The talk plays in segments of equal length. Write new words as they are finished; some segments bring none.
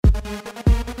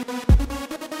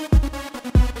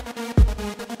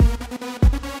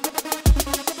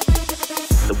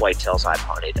whitetails I've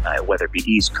hunted, whether it be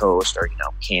East Coast or,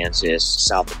 Kansas,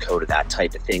 South Dakota, that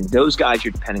type of thing. Those guys,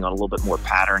 you're depending on a little bit more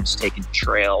patterns, taking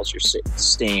trails, you're sitting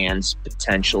stands,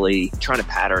 potentially trying to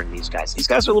pattern these guys. These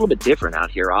guys are a little bit different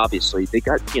out here, obviously. They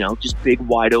got, just big,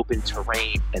 wide open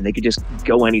terrain, and they could just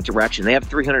go any direction. They have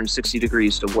 360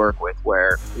 degrees to work with,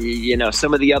 where,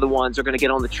 some of the other ones are going to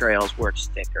get on the trails where it's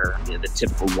thicker, the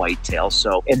typical whitetail.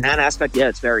 So in that aspect, yeah,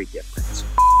 it's very different.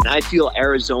 And I feel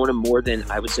Arizona, more than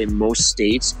I would say most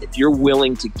states, if you're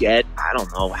willing to get,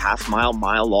 half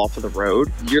mile off of the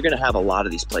road, you're going to have a lot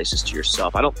of these places to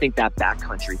yourself. I don't think that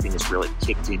backcountry thing is really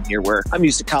kicked in here, where I'm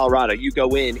used to Colorado. You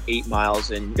go in 8 miles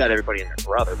and you got everybody and their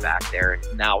brother back there.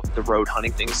 And now the road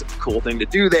hunting thing is a cool thing to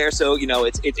do there. So,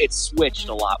 it's switched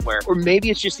a lot where, or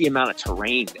maybe it's just the amount of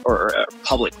terrain or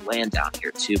public land down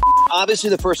here too.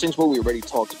 Obviously, the first thing's what we already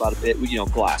talked about a bit,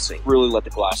 glassing. Really let the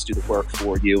glass do the work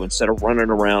for you instead of running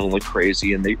around and look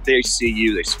crazy, and they see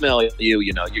you, they smell you,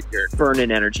 you're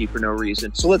burning energy for no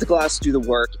reason. So let the glass do the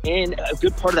work. And a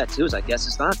good part of that too is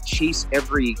not chase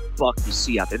every buck you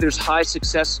see out there. There's high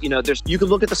success, you can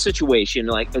look at the situation,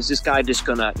 like, is this guy just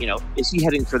gonna, is he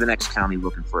heading for the next county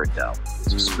looking for a doe?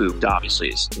 Is he spooked?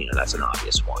 Obviously, that's an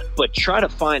obvious one. But try to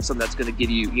find something that's gonna give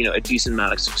you, a decent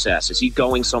amount of success. Is he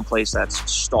going someplace that's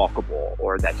stalkable,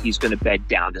 or that he's gonna bed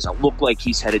down? Does it look like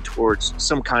he's headed towards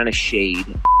some kind of shade?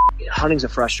 Hunting's a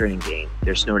frustrating game.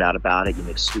 There's no doubt about it. You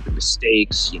make stupid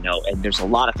mistakes, and there's a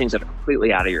lot of things that are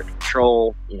completely out of your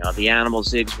control. The animal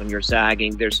zigs when you're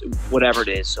zagging. There's whatever it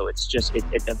is. So it's just, it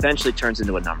eventually turns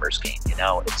into a numbers game.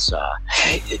 It's,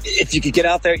 if you could get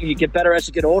out there, you get better as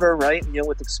you get older, right?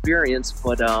 With experience,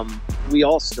 but we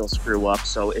all still screw up.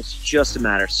 So it's just a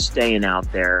matter of staying out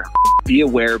there. Be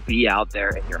aware, be out there,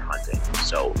 and you're hunting.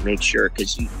 So make sure,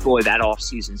 because that off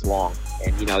season's long,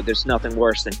 and there's nothing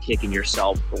worse than kicking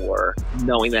yourself for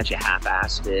knowing that you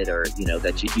half-assed it, or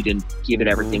that you didn't give it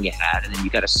everything you had, and then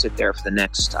you got to sit there for the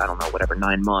next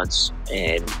 9 months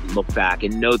and look back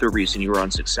and know the reason you were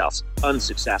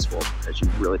unsuccessful because you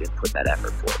really didn't put that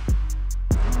effort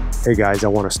forth. Hey guys, I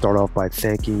want to start off by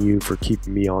thanking you for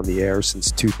keeping me on the air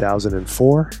since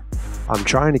 2004. I'm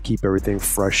trying to keep everything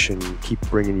fresh and keep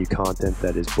bringing you content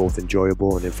that is both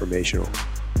enjoyable and informational.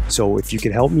 So if you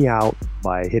could help me out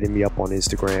by hitting me up on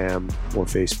Instagram or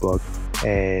Facebook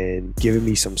and giving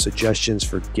me some suggestions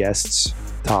for guests,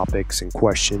 topics, and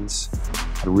questions,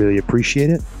 I'd really appreciate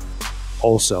it.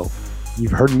 Also,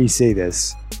 you've heard me say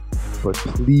this, but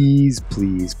please,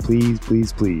 please, please,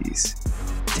 please, please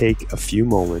take a few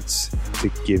moments to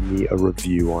give me a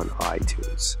review on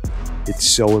iTunes. It's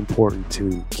so important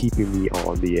to keeping me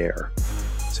on the air.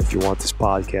 So if you want this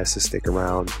podcast to stick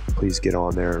around, please get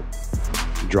on there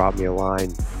and drop me a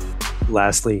line.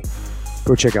 Lastly,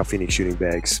 go check out Phoenix Shooting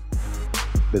Bags.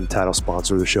 Been the title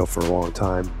sponsor of the show for a long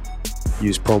time.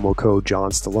 Use promo code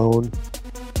John Stallone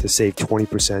to save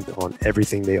 20% on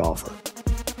everything they offer.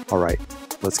 All right,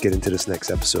 let's get into this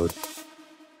next episode.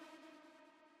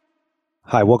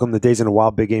 Hi, welcome to Days in the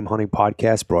Wild Big Game Hunting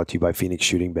Podcast, brought to you by Phoenix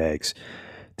Shooting Bags.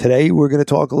 Today, we're going to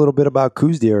talk a little bit about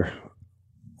Coues deer,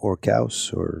 or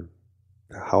Coues, or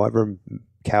however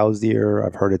Coues deer.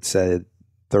 I've heard it said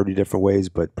 30 different ways,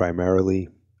 but primarily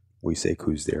we say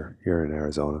Coues deer here in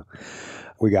Arizona.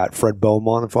 We got Fred Bohm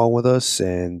on the phone with us,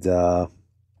 and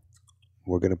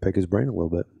we're going to pick his brain a little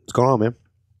bit. What's going on, man?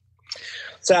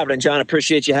 What's happening, John?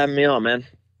 Appreciate you having me on, man.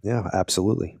 Yeah,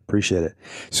 absolutely. Appreciate it.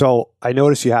 So I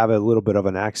noticed you have a little bit of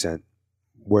an accent.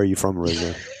 Where are you from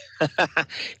originally?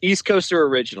 East Coaster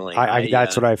originally.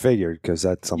 That's what I figured, because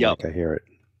that's something like I hear it.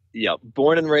 Yep.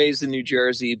 Born and raised in New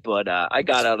Jersey, but I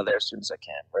got out of there as soon as I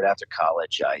can. Right after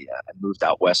college, I moved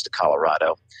out west to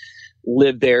Colorado.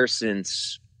 Lived there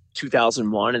since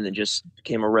 2001, and then just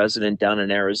became a resident down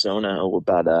in Arizona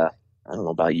about a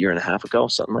year and a half ago,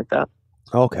 something like that.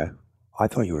 Okay. I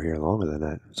thought you were here longer than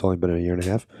that. It's only been a year and a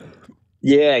half.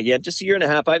 Yeah, just a year and a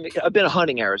half. I've been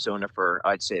hunting Arizona for,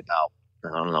 I'd say,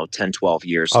 about 10, 12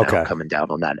 years now, coming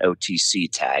down on that OTC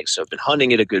tag. So I've been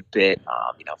hunting it a good bit,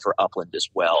 for upland as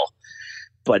well.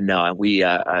 But no, me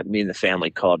and the family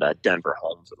called Denver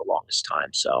home for the longest time.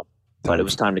 So, but it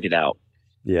was time to get out.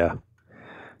 Yeah,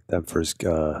 Denver's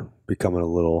becoming a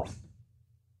little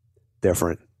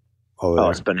different.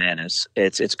 It's bananas.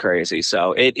 It's crazy.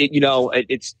 So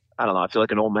it's. I don't know. I feel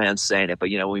like an old man saying it, but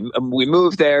we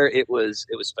moved there. It was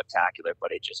spectacular,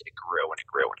 but it grew and it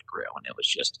grew and it grew, and it was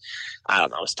just, I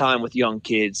don't know. It's time with young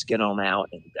kids, get on out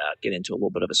and get into a little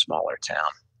bit of a smaller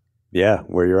town. Yeah,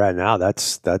 where you're at now,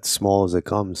 that's small as it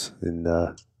comes in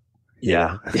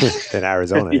in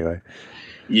Arizona anyway.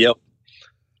 Yep,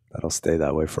 that'll stay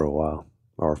that way for a while,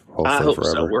 or hopefully I hope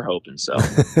forever. So. We're hoping so.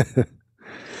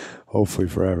 Hopefully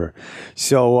forever.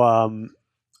 So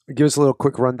Give us a little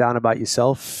quick rundown about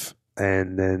yourself,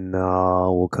 and then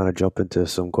we'll kind of jump into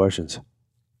some questions.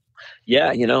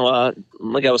 Yeah,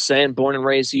 like I was saying, born and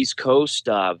raised East Coast.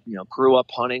 Grew up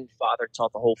hunting. Father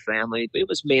taught the whole family. But it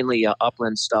was mainly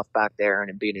upland stuff back there,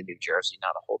 and being in New Jersey,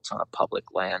 not a whole ton of public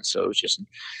land, so it was just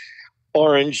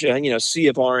orange, sea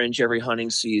of orange every hunting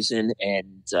season, and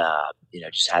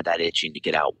just had that itching to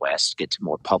get out west, get to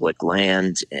more public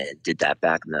land, and did that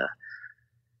back in the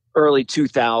early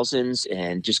 2000s,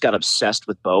 and just got obsessed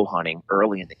with bow hunting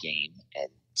early in the game,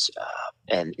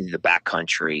 and in the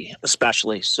backcountry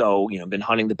especially. So been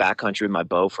hunting the backcountry with my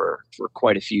bow for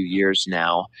quite a few years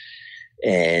now,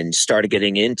 and started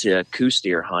getting into Coues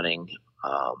deer hunting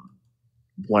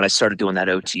when I started doing that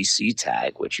OTC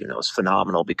tag, which is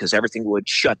phenomenal because everything would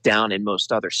shut down in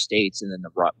most other states, and then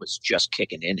the rut was just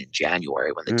kicking in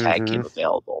January when the tag came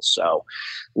available. So,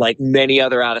 like many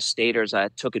other out-of-staters, I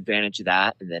took advantage of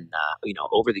that, and then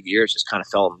over the years, just kind of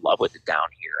fell in love with it down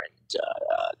here, and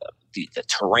the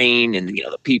terrain, and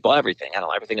the people, everything. I don't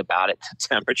know, everything about it, the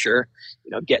temperature,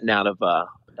 getting out of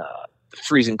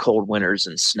freezing cold winters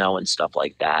and snow and stuff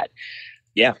like that.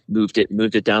 Yeah, moved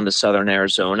it down to southern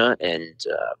Arizona, and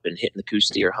been hitting the Coues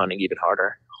deer hunting even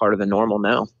harder than normal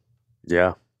now.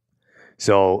 Yeah.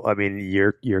 So, I mean,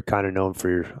 you're kind of known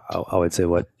for I would say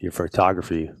your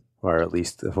photography, or at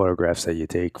least the photographs that you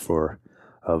take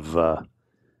of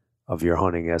your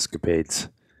hunting escapades.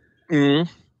 Mm-hmm.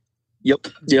 Yep.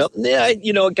 Yeah,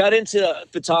 I got into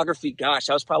photography. Gosh,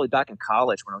 I was probably back in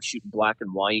college when I was shooting black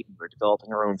and white, and we were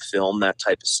developing our own film, that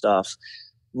type of stuff.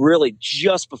 Really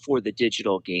just before the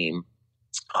digital game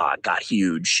got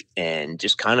huge, and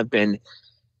just kind of been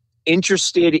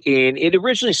interested in it.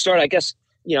 Originally started, I guess,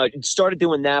 started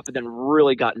doing that, but then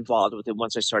really got involved with it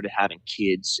once I started having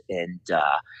kids, and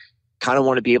kind of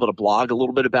want to be able to blog a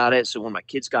little bit about it. So when my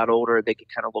kids got older, they could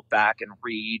kind of look back and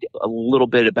read a little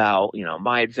bit about,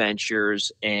 my adventures,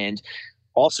 and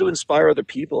also inspire other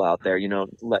people out there.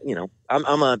 I'm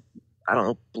a, I don't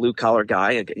know, blue collar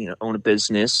guy. I own a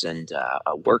business, and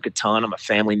I work a ton. I'm a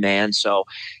family man. So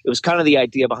it was kind of the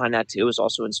idea behind that too, is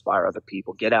also inspire other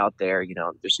people, get out there.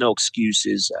 There's no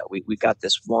excuses. We got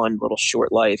this one little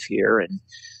short life here, and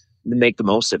make the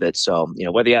most of it. So,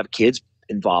 whether you have kids,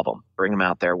 involve them, bring them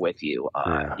out there with you.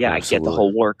 I get the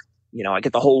whole work, I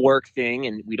get the whole work thing,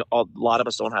 and a lot of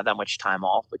us don't have that much time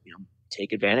off, but,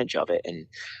 take advantage of it and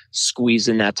squeeze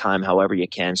in that time however you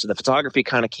can. So the photography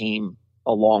kind of came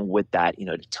along with that,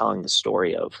 to telling the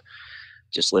story of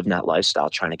just living that lifestyle,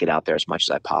 trying to get out there as much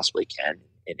as I possibly can,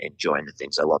 and enjoying the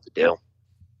things I love to do.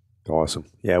 Awesome.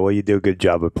 Yeah, well, you do a good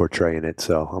job of portraying it.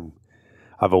 So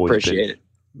I've always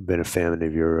been a fan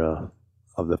of your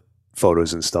of the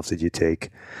photos and stuff that you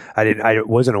take. I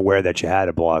wasn't aware that you had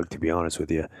a blog, to be honest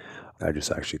with you. I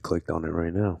just actually clicked on it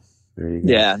right now. There you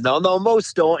go. Yeah, no,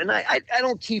 most don't, and I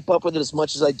don't keep up with it as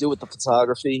much as I do with the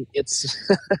photography. It's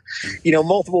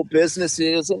multiple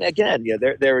businesses, and again,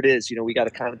 there it is. We got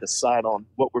to kind of decide on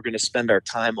what we're going to spend our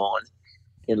time on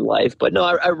in life. But no,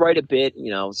 I write a bit,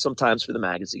 sometimes for the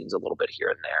magazines, a little bit here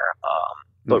and there.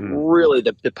 But really,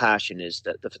 the passion is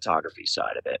the photography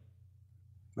side of it.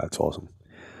 That's awesome.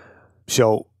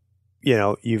 So,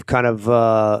 you've kind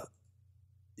of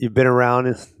you've been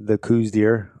around the Coues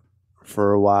deer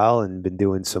for a while, and been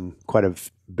doing quite a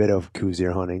bit of Coues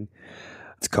deer hunting.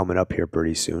 It's coming up here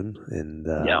pretty soon, and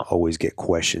always get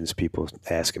questions, people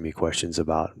asking me questions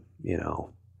about,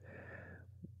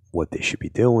 what they should be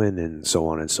doing, and so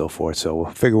on and so forth. So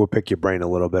I figure we'll pick your brain a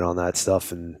little bit on that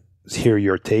stuff and hear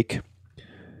your take.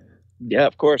 Yeah,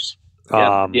 of course.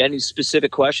 Yeah. Any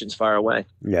specific questions, fire away.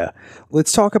 Yeah.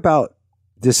 Let's talk about,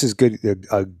 this is good,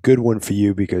 a good one for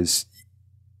you, because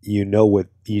what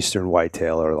eastern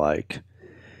whitetail are like,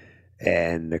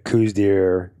 and the Coues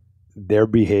deer, their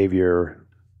behavior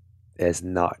is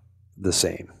not the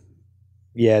same.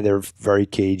 Yeah, they're very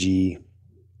cagey,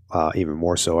 even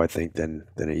more so, I think, than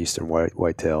an eastern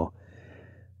whitetail,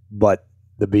 but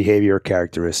the behavior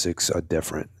characteristics are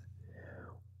different.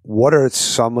 What are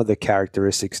some of the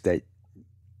characteristics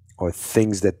or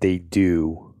things that they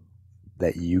do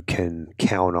that you can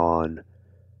count on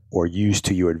or use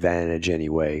to your advantage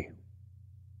anyway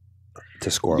to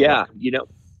score? Yeah,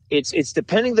 it's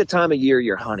depending the time of year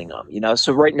you're hunting them.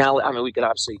 So right now, we could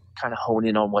obviously kind of hone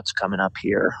in on what's coming up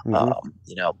here.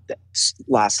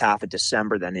 Last half of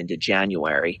December, then into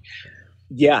January.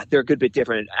 Yeah, they're a good bit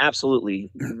different.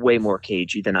 Absolutely, way more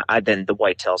cagey than the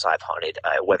whitetails I've hunted,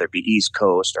 whether it be East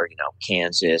Coast or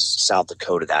Kansas, South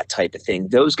Dakota, that type of thing.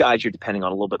 Those guys, you're depending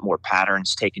on a little bit more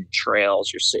patterns, taking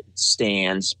trails, you're sitting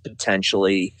stands,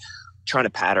 potentially trying to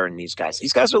pattern these guys.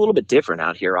 These guys are a little bit different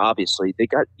out here. Obviously, they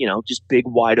got just big,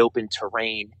 wide open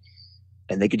terrain,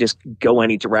 and they could just go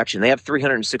any direction. They have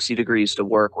 360 degrees to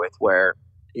work with, where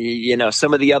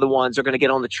some of the other ones are going to get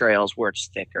on the trails where it's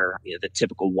thicker, the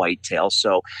typical whitetail.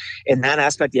 So in that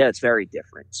aspect, yeah, it's very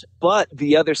different. But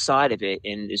the other side of it,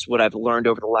 and is what I've learned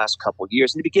over the last couple of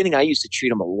years. In the beginning, I used to treat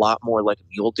them a lot more like a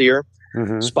mule deer,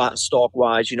 spot and stalk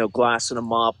wise, glassing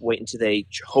them up, waiting until they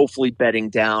hopefully bedding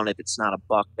down. If it's not a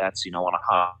buck that's, on a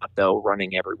hot though,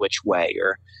 running every which way,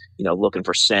 or, looking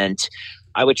for scent,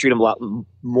 I would treat them a lot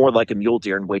more like a mule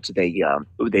deer and wait till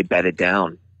they bedded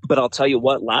down. But I'll tell you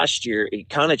what, last year, it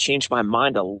kind of changed my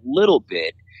mind a little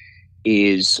bit.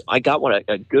 Is I got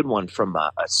a good one from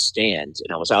a stand,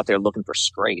 and I was out there looking for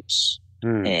scrapes.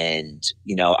 And,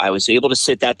 I was able to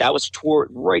sit that was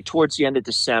right towards the end of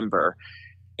December,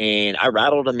 and I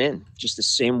rattled them in just the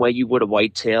same way you would a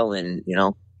whitetail in,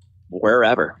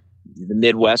 wherever, the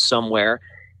Midwest somewhere.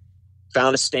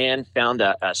 Found a stand, found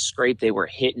a scrape they were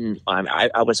hitting.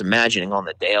 I was imagining on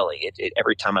the daily.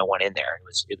 Every time I went in there, it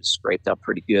was scraped up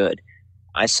pretty good.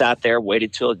 I sat there,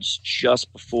 waited till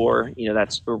just before,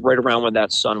 that's right around when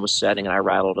that sun was setting, and I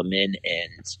rattled him in.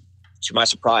 And to my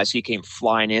surprise, he came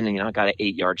flying in, and I got an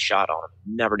 8-yard shot on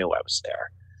him. Never knew I was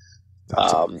there.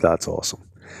 That's awesome.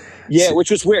 Yeah,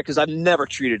 which was weird because I've never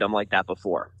treated them like that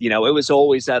before. It was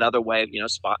always that other way,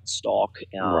 spot and stalk.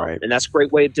 Right. And that's a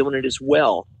great way of doing it as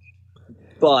well.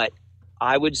 But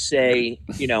I would say,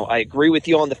 I agree with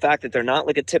you on the fact that they're not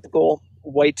like a typical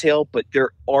whitetail, but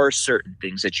there are certain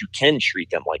things that you can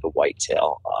treat them like a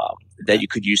whitetail that you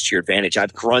could use to your advantage.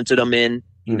 I've grunted them in,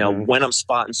 when I'm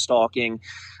spot and stalking.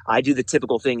 I do the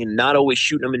typical thing and not always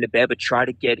shoot them into bed, but try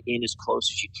to get in as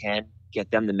close as you can, get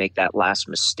them to make that last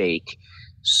mistake.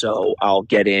 So I'll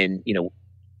get in,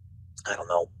 I don't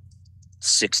know,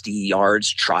 60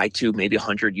 yards, try to maybe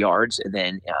 100 yards, and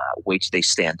then wait till they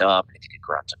stand up. And if you can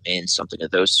grunt them in, something of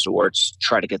those sorts,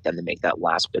 try to get them to make that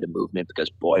last bit of movement,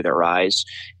 because boy, their eyes,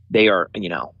 they are,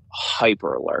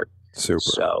 hyper alert. Super.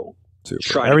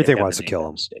 Super. Everything wants to kill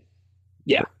them.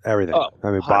 Yeah. Everything. Oh,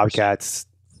 I mean, 100%. bobcats,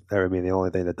 the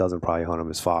only thing that doesn't probably hunt them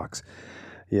is fox.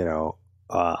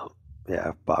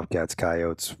 Bobcats,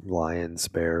 coyotes, lions,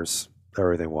 bears,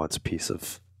 everything wants a piece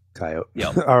of coyote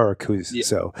or a Coues. Yeah.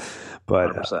 So,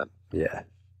 but 100%. yeah,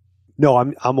 no,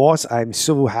 I'm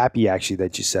so happy actually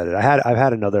that you said it. I've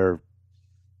had another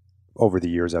over the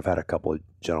years. I've had a couple of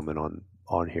gentlemen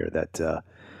on here that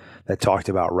talked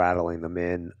about rattling them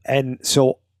in, and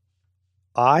so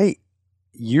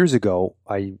years ago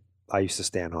I used to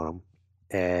stand on them,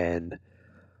 and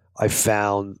I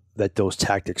found that those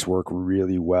tactics work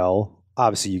really well.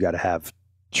 Obviously, you got to have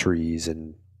trees,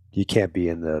 and you can't be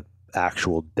in the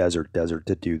actual desert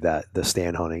to do that, the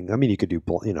stand hunting. I mean, you could do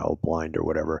blind or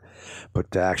whatever, but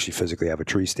to actually physically have a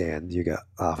tree stand, you got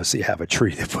obviously have a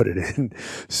tree to put it in.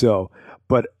 So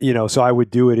I would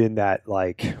do it in that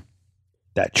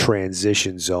that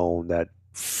transition zone, that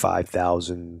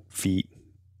 5,000 feet,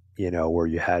 where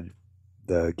you had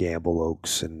the gamble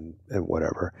oaks and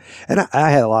whatever, and I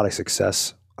had a lot of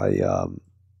success. I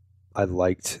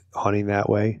liked hunting that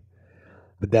way.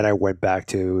 But then I went back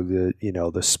to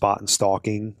the spot and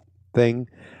stalking thing.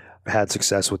 I had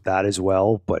success with that as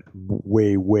well, but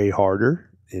way, way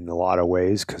harder in a lot of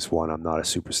ways because, one, I'm not a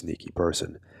super sneaky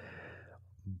person.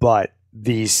 But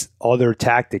these other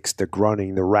tactics, the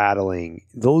grunting, the rattling,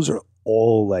 those are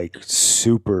all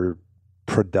super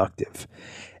productive.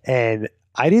 And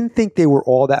I didn't think they were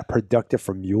all that productive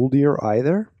for mule deer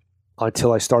either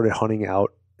until I started hunting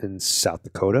out in South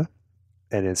Dakota.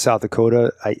 And in South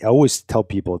Dakota, I always tell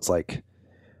people it's like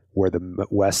where the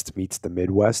West meets the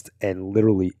Midwest, and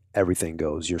literally everything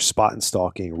goes. You're spot and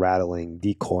stalking, rattling,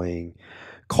 decoying,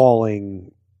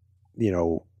 calling,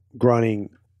 grunting,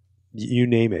 you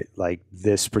name it. Like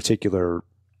this particular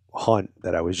hunt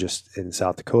that I was just in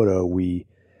South Dakota, we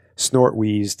snort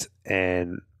wheezed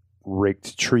and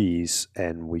raked trees,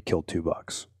 and we killed 2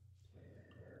 bucks.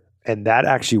 And that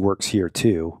actually works here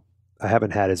too. I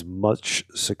haven't had as much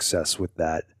success with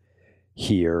that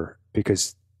here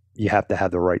because you have to have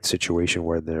the right situation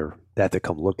where they have to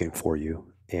come looking for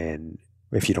you. And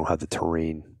if you don't have the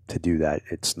terrain to do that,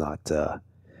 it's not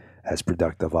as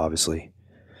productive, obviously.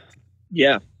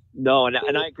 Yeah. No, and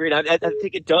I agree. I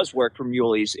think it does work for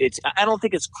muleys. I don't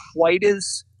think it's quite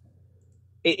as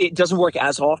it doesn't work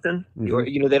as often.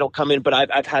 Mm-hmm. They don't come in, but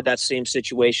I've had that same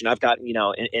situation. I've got in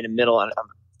the middle. I'm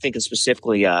thinking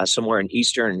specifically somewhere in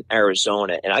eastern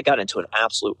Arizona, and I got into an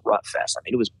absolute rut fest. I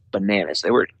mean, it was bananas. They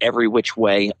were every which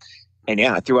way, and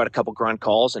yeah, I threw out a couple grunt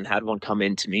calls and had one come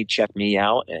in to me, check me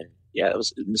out, and yeah, it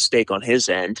was a mistake on his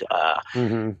end.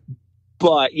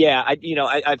 But yeah,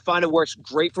 I find it works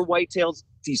great for whitetails,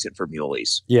 decent for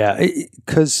muleys. Yeah,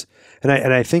 because and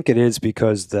I think it is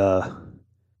because the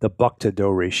the buck to doe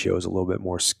ratio is a little bit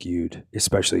more skewed,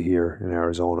 especially here in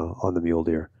Arizona on the mule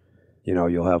deer.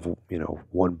 You'll have,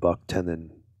 one buck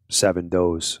tending 7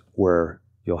 does, where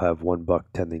you'll have one buck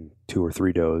tending 2 or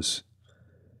 3 does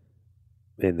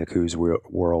in the Coues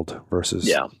world versus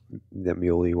the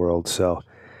muley world. So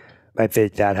I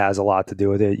think that has a lot to do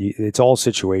with it. It's all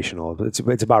situational.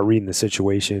 It's about reading the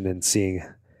situation and seeing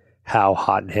how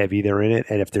hot and heavy they're in it.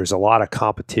 And if there's a lot of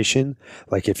competition,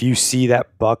 like if you see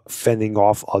that buck fending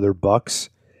off other bucks,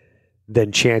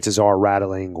 then chances are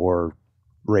rattling or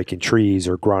raking trees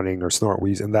or grunting or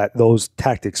snortweeds, and that those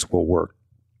tactics will work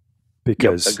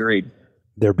because agreed.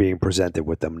 They're being presented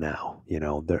with them now.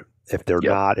 If they're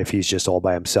not, if he's just all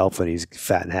by himself and he's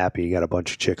fat and happy, he got a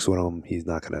bunch of chicks with him, he's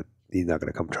not gonna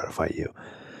come try to fight you.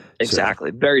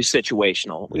 Exactly. So, very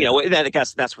situational. I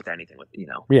guess that's with anything with,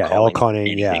 elk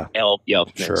hunting. Yeah. Elk.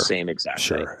 Sure. Same exact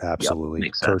thing. Sure. Absolutely.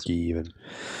 Yep, turkey even.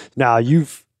 Now and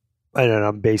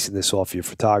I'm basing this off your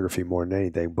photography more than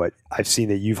anything, but I've seen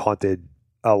that you've hunted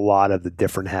a lot of the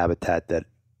different habitat that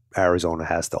Arizona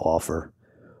has to offer.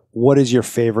 What is your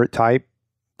favorite type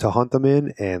to hunt them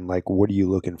in? And what are you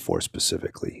looking for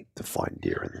specifically to find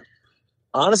deer in them?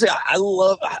 Honestly, I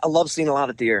love seeing a lot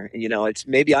of deer. It's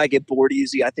maybe I get bored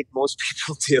easy. I think most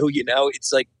people do.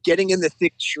 It's like getting in the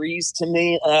thick trees to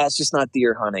me. It's just not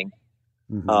deer hunting.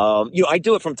 Mm-hmm. I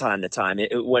do it from time to time.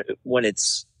 When it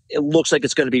looks like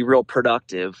it's going to be real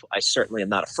productive, I certainly am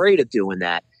not afraid of doing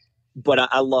that. But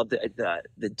I love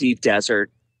the deep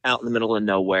desert out in the middle of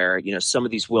nowhere. Some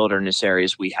of these wilderness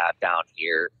areas we have down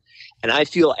here, and I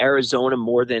feel Arizona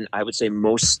more than I would say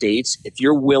most states. If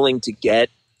you're willing to get,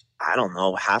 I don't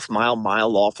know, half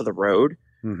mile off of the road,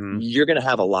 mm-hmm. you're going to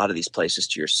have a lot of these places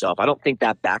to yourself. I don't think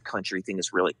that backcountry thing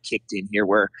is really kicked in here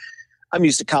where I'm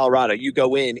used to Colorado. You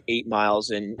go in 8 miles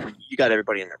and you got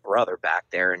everybody and their brother back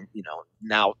there. And,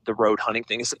 now the road hunting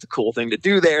thing isn't the cool thing to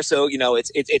do there. So,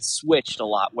 it's switched a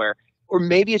lot or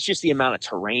maybe it's just the amount of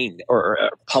terrain or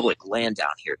public land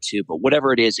down here too. But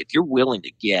whatever it is, if you're willing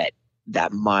to get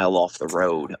that mile off the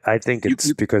road, I think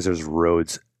it's because there's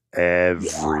roads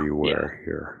everywhere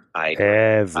here.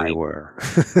 Everywhere.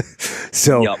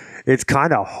 So it's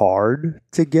kind of hard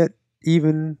to get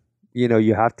even,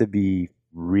 you have to be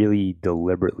really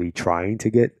deliberately trying to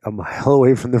get a mile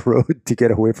away from the road to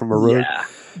get away from a road,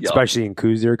 especially in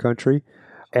Coues deer country.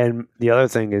 And the other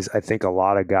thing is I think a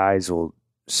lot of guys will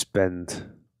spend,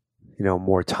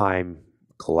 more time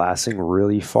glassing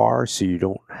really far so you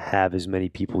don't have as many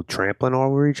people trampling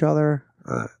over each other.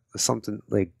 Something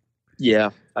like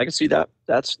I can see that.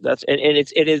 That's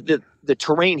it is the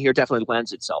terrain here definitely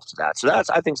lends itself to that. So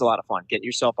I think it's a lot of fun getting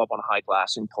yourself up on a high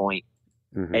glassing point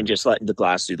mm-hmm. and just letting the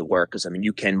glass do the work. Because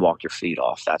you can walk your feet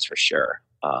off. That's for sure.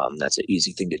 That's an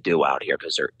easy thing to do out here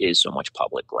because there is so much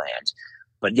public land.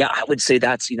 But I would say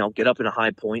that's get up in a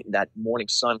high point and that morning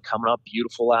sun coming up,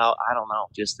 beautiful out. I don't know,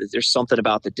 just there's something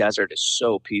about the desert is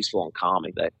so peaceful and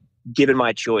calming that given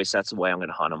my choice, that's the way I'm going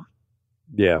to hunt them.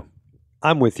 Yeah,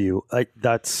 I'm with you.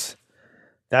 That's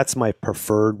my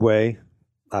preferred way.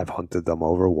 I've hunted them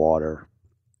over water.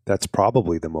 That's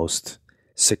probably the most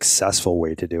successful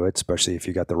way to do it, especially if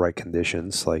you got the right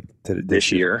conditions. Like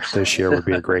this year. This year would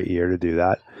be a great year to do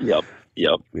that. Yep.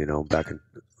 Back in,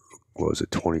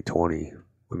 2020?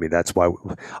 That's why,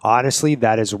 honestly,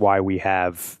 that is why we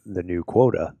have the new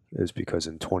quota, is because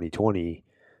in 2020,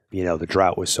 the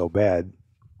drought was so bad,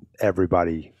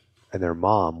 everybody and their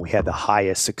mom, we had the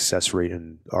highest success rate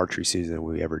in archery season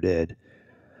we ever did.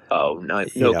 Oh, no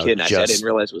kidding. I didn't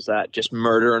realize it was that. Just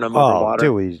murdering them over water.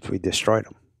 Dude, we destroyed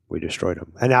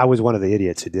them. And I was one of the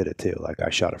idiots who did it too. I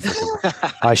shot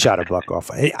a buck off.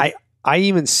 I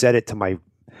even said it to my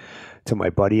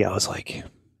buddy. I was like,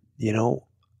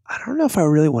 I don't know if I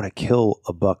really want to kill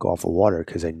a buck off of water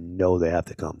because I know they have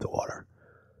to come to water.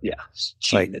 Yeah, it's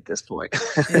cheating at this point.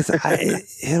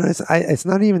 It's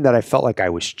not even that I felt like I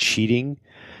was cheating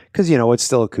because, it's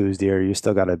still a Coues deer. You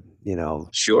still got to,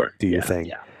 do your thing.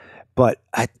 Yeah. But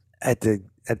at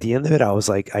the end of it, I was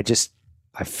like, I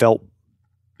felt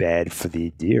bad for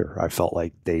the deer. I felt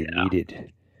like they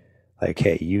needed,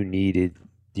 hey, you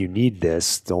need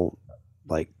this. Don't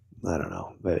I don't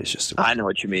know. But it's just. I know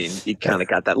what you mean. You kind of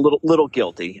got that little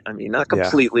guilty. Not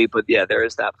completely, but there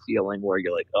is that feeling where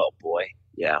you're like, oh boy,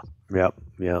 yeah. Yep.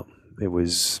 It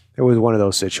was one of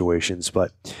those situations,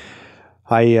 but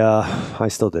I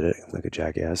still did it like a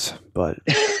jackass. But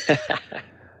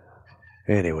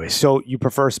anyway, so you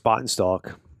prefer spot and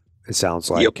stalk? It sounds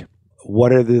like. Yep.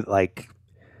 What are the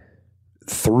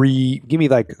three? Give me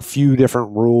a few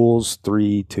different rules,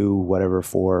 3, 2, whatever,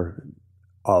 4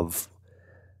 of.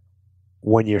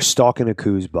 When you're stalking a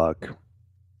Coues buck,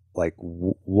 like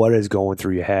what is going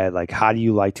through your head? Like, how do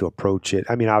you like to approach it?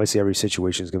 I mean, obviously every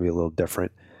situation is going to be a little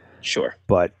different. Sure.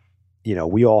 But,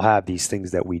 we all have these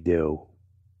things that we do,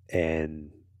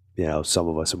 and, some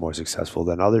of us are more successful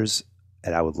than others.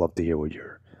 And I would love to hear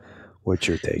what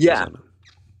your take is on it.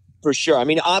 For sure. I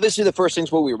mean, obviously the first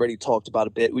thing's what we already talked about a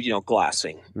bit,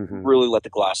 glassing. Mm-hmm. Really let the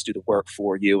glass do the work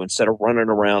for you instead of running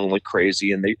around like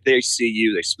crazy, and they see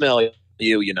you, they smell you,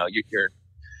 you're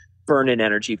burning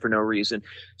energy for no reason.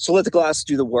 So let the glass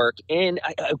do the work. And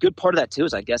a good part of that too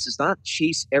is not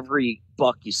chase every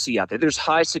buck you see out there. There's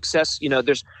high success,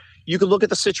 you can look at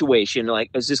the situation,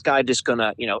 like, is this guy just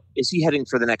gonna, is he heading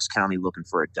for the next county looking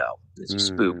for a doe? Is he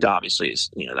spooked? Obviously,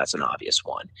 that's an obvious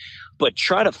one. But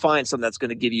try to find something that's going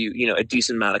to give you, a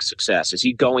decent amount of success. Is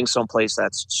he going someplace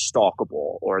that's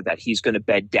stalkable, or that he's going to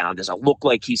bed down? Does it look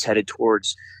like he's headed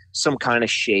towards some kind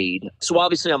of shade? So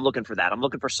obviously I'm looking for that. I'm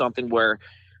looking for something where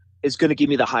it's going to give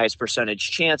me the highest percentage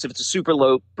chance. If it's a super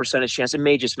low percentage chance, it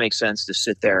may just make sense to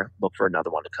sit there, look for another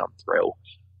one to come through.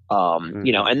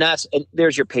 And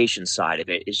there's your patience side of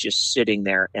it, is just sitting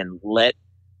there and let,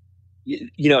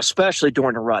 especially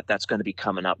during a rut that's going to be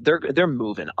coming up. They're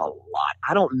moving a lot.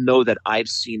 I don't know that I've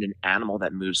seen an animal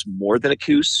that moves more than a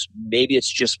Coues. Maybe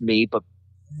it's just me, but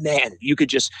man,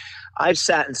 I've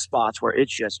sat in spots where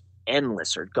it's just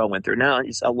endless or going through. Now,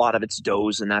 a lot of it's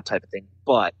does and that type of thing,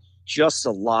 but just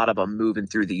a lot of them moving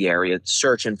through the area,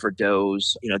 searching for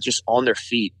does, just on their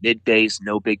feet. Middays,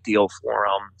 no big deal for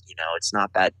them. It's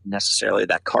not that necessarily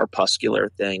that crepuscular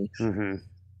thing. Mm-hmm.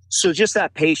 So just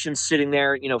that patience sitting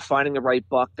there, finding the right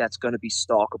buck that's going to be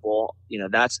stalkable.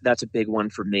 That's a big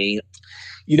one for me.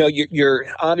 You're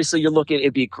obviously you're looking.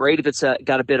 It'd be great if it's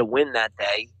got a bit of wind that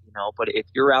day. But if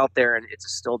you're out there and it's a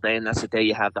still day and that's the day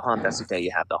you have the hunt, that's the day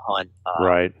you have the hunt.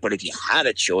 Right. But if you had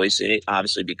a choice, it'd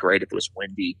obviously be great if it was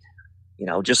windy.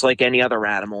 Just like any other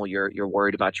animal, you're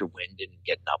worried about your wind and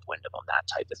getting upwind of them, that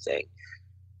type of thing.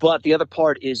 But the other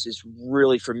part is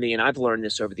really for me, and I've learned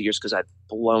this over the years because I've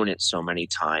blown it so many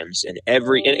times. And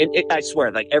I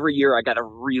swear, like every year I got to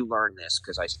relearn this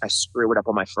because I screw it up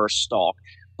on my first stalk.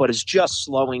 But it's just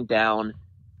slowing down,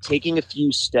 taking a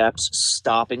few steps,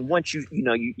 stopping. Once you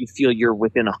feel you're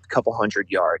within a couple 100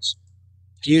 yards,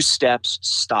 few steps,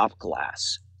 stop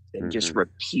glass. And just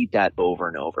repeat that over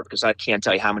and over, because I can't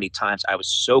tell you how many times I was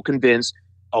so convinced,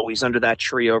 oh, he's under that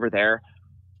tree over there.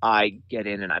 I get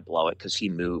in and I blow it because he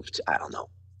moved, I don't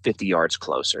know, 50 yards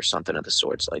closer, something of the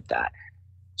sorts like that.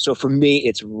 So for me,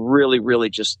 it's really, really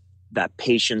just that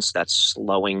patience, that's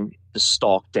slowing the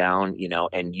stalk down,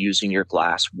 and using your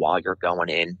glass while you're going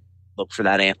in. Look for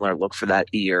that antler, look for that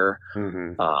ear,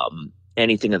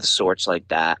 anything of the sorts like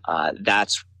that.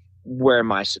 That's where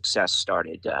my success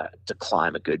started to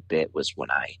climb a good bit, was when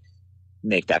I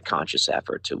make that conscious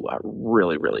effort to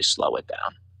really, really slow it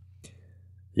down.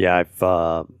 Yeah,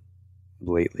 I've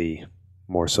lately,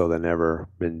 more so than ever,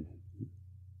 been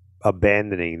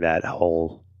abandoning that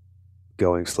whole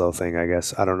going slow thing, I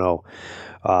guess. I don't know.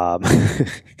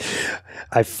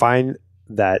 I find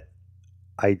that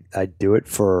I do it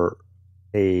for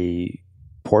a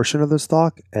portion of the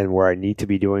stalk, and where I need to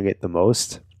be doing it the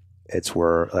most, it's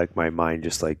where like my mind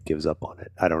just like gives up on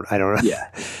it. I don't know. Yeah,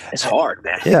 it's hard,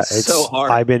 man. Yeah, it's so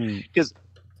hard. I've been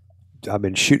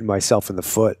shooting myself in the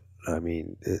foot. I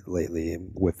mean, lately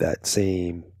with that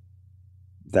same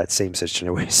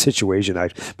situation.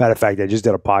 Matter of fact, I just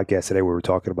did a podcast today where we were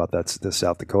talking about the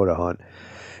South Dakota hunt,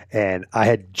 and I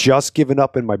had just given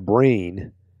up in my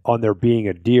brain on there being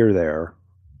a deer there,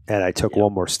 and I took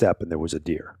one more step and there was a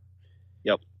deer.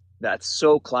 Yep. That's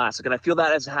so classic. And I feel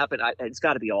that has happened. It's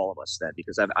got to be all of us then,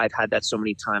 because I've had that so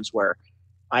many times where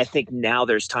I think now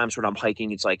there's times when I'm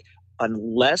hiking, it's like,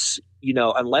 unless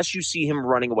you see him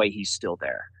running away, he's still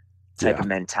there type of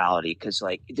mentality. Because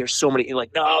like there's so many,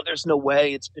 like, no, there's no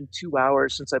way. It's been 2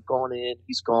 hours since I've gone in.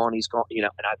 He's gone, and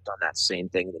I've done that same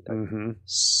thing.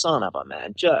 Son of a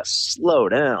man, just slow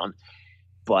down.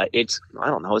 But I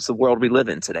don't know, it's the world we live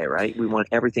in today, right? We want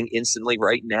everything instantly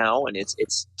right now. And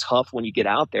it's tough when you get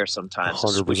out there sometimes 100%.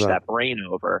 To switch that brain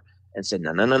over and say,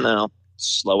 no,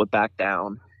 slow it back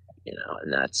down.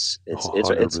 And it's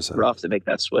rough to make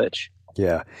that switch.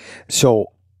 Yeah.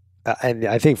 So, and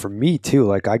I think for me too,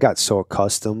 like I got so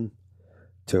accustomed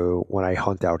to when I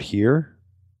hunt out here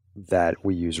that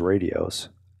we use radios,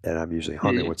 and I'm usually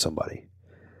hunting with somebody.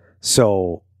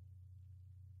 So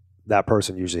that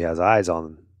person usually has eyes on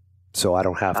them, so I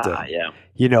don't have to,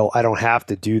 I don't have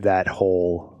to do that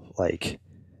whole like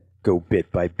go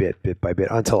bit by bit,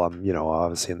 until I'm,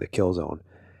 obviously in the kill zone.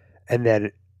 And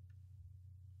then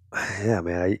Yeah,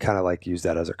 man, I kind of like use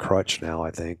that as a crutch now,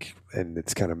 I think, and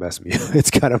it's kind of messed me. It's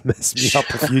kind of messed me up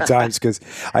a few times because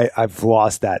I've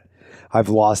lost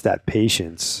that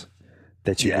patience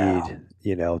that you Yeah.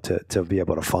 need, to be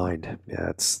able to find.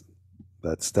 Yeah,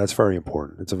 that's very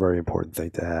important. It's a very important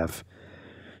thing to have.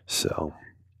 So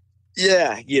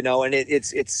Yeah, and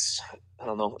it's I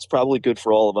don't know, it's probably good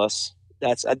for all of us.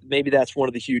 That's maybe that's one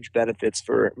of the huge benefits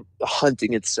for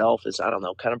hunting itself is I don't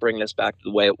know, kind of bringing us back to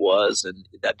the way it was, and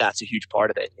that's a huge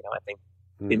part of it. I think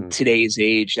in mhm. today's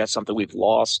age, that's something we've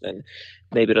lost, and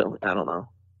maybe I don't know,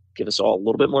 give us all a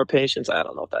little bit more patience. I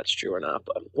don't know if that's true or not,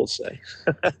 but we'll see.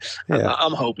 Yeah.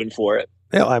 I'm hoping for it.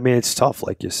 Yeah, I mean, it's tough,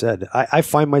 like you said. I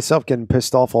find myself getting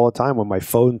pissed off all the time when my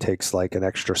phone takes like an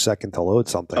extra second to load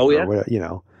something Oh or yeah, what.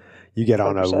 You get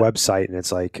on a 100%. website and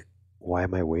it's like, why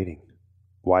am I waiting?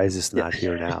 Why is this Yeah, not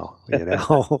here now?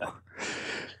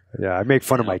 Yeah, I make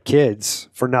fun of yeah, my kids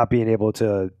for not being able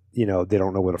to, they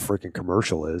don't know what a freaking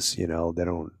commercial is. yeah.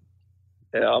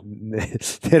 They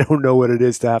don't know what it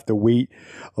is to have to wait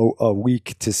a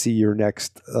week to see your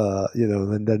next,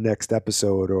 the next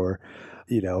episode, or,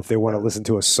 if they want to listen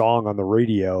to a song on the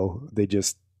radio, they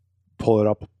just pull it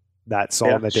up, that Yeah,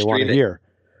 song that they want to stream it. hear.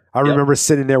 I Yep. remember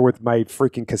sitting there with my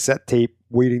freaking cassette tape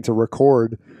waiting to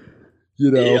record,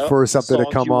 Yep. for The something to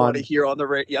songs come you want to on. hear on the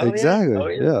radio. Oh yeah. Exactly. Oh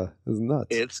yeah. Yeah. It's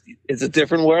nuts. It's a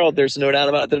different world. There's no doubt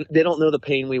about it. They don't know the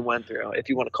pain we went through. If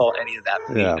you want to call any of that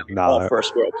pain, Yeah. I mean, all No.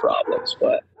 first world problems.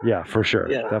 But Yeah, for sure.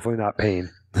 yeah, Definitely not pain.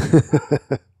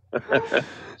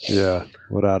 Yeah,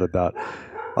 without a doubt.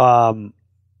 Um,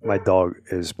 my dog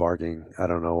is barking. I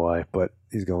don't know why, but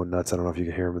he's going nuts. I don't know if you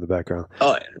can hear him in the background.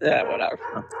 oh yeah, whatever.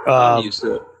 I'm Um, used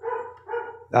to it.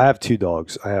 I have two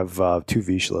dogs. I have two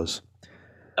Vizslas.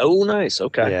 Oh, nice.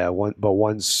 Okay. Yeah,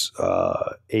 one's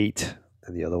 8,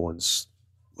 and the other one's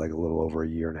like a little over a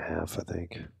year and a half, I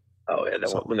think. Oh yeah,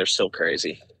 So, when they're still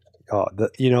crazy.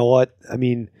 you know what? I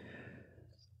mean,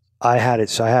 I had it.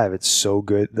 So I have it so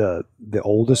good. The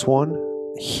oldest one,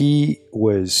 he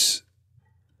was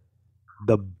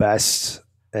the best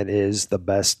and is the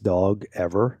best dog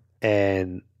ever,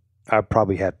 and I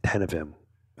probably have 10 of him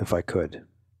if I could.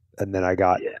 And then I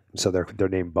got, Yeah. so they're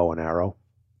named Bow and Arrow.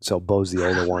 So Bow's the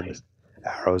older one, Nice.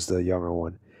 Arrow's the younger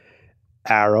one.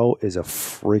 Arrow is a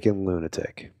freaking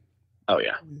lunatic. Oh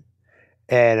yeah.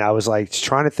 And I was like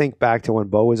trying to think back to when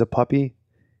Bo was a puppy.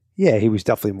 Yeah, he was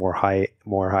definitely more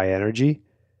high energy,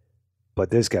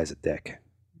 but this guy's a dick.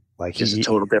 Like Just a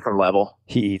total different level.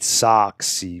 he eats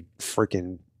socks, he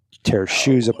freaking tears Oh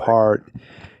shoes boy. apart.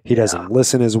 He Yeah. doesn't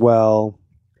listen as well.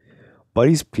 But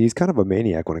he's kind of a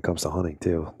maniac when it comes to hunting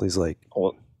too. He's like,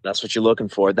 Well, that's what you're looking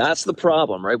for. That's the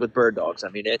problem, right? With bird dogs. I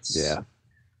mean, yeah,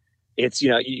 it's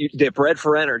they're bred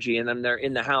for energy, and then they're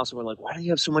in the house, and we're like, why do you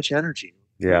have so much energy?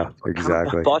 yeah, I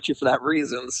exactly. bought you for that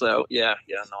reason. So yeah,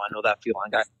 no, I know that feeling. I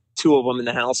got two of them in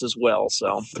the house as well.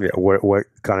 So Yeah, what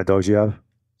kind of dogs you have?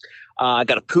 I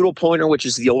got a poodle pointer, which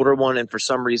is the older one, and for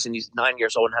some reason he's 9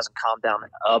 years old and hasn't calmed down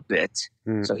a bit.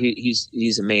 Mm, So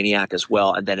he's a maniac as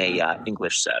well, and then a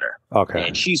English setter, okay,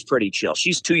 and she's pretty chill.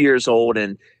 She's 2 years old,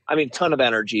 and I mean, ton of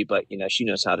energy, but she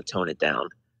knows how to tone it down.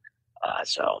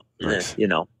 nice.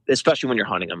 Especially when you're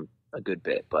hunting them a good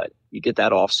bit, but you get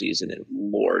that off season, and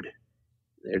Lord,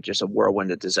 they're just a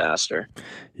whirlwind of disaster.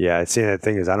 Yeah, see, the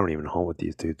thing is, I don't even hunt with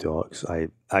these two dogs.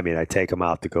 I mean, I take them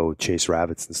out to go chase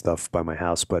rabbits and stuff by my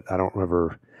house, but I don't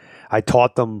ever. I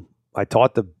taught them. I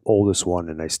taught the oldest one,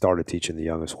 and I started teaching the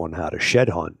youngest one how to shed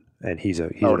hunt, and he's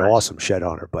an Nice. awesome shed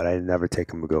hunter. But I never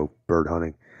take him to go bird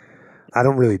hunting. I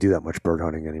don't really do that much bird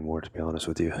hunting anymore, to be honest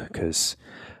with you, because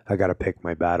I got to pick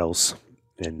my battles,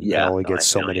 and I Yeah, only no, get I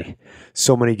so feel you.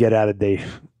 many get out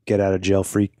of jail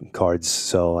free cards.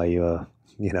 So I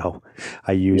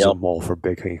use Yep. them all for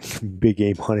big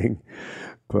game hunting.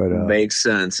 But Makes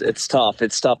sense. It's tough.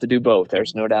 It's tough to do both.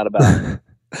 There's no doubt about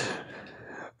it.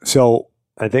 so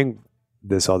I think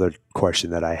this other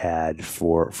question that I had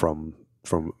from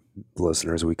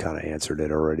listeners, we kind of answered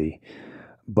it already.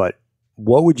 But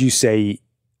what would you say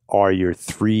are your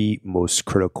three most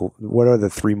critical? What are the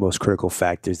three most critical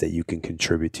factors that you can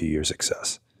contribute to your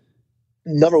success?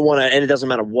 Number one, and it doesn't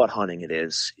matter what hunting it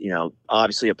is,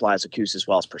 obviously applies to Coues as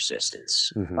well as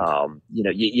persistence. Hmm.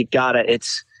 You gotta,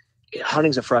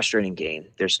 hunting's a frustrating game.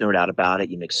 There's no doubt about it.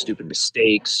 You make stupid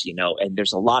mistakes, and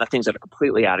there's a lot of things that are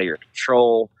completely out of your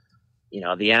control.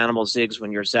 The animal zigs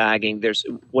when you're zagging, there's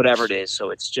whatever it is. So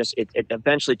it's just, it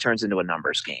eventually turns into a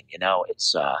numbers game.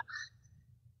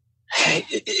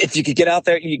 If you could get out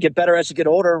there, you get better as you get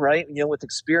older, right? With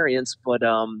experience, but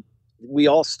we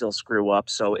all still screw up.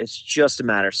 So it's just a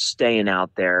matter of staying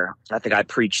out there. I think I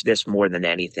preach this more than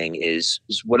anything is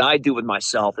what I do with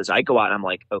myself is I go out and I'm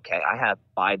like, okay, I have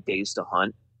 5 days to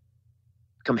hunt.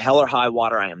 Come hell or high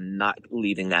water, I am not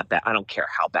leaving that bad. I don't care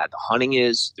how bad the hunting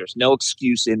is. There's no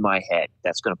excuse in my head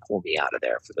that's going to pull me out of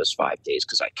there for those 5 days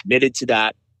because I committed to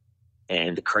that.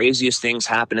 And the craziest things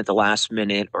happen at the last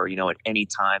minute or, at any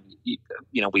time.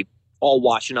 We all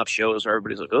watch enough shows where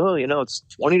everybody's like, oh, it's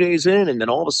 20 days in. And then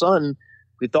all of a sudden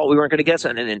we thought we weren't going to get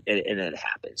something and it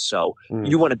happens. So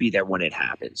you want to be there when it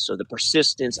happens. So the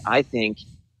persistence, I think,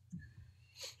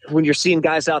 when you're seeing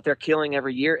guys out there killing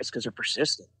every year, it's because they're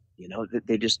persistent.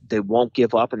 They won't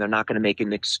give up and they're not going to make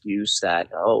an excuse that,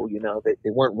 they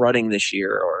weren't running this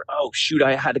year or, oh, shoot,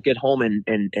 I had to get home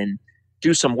and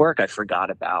do some work I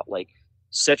forgot about. Like,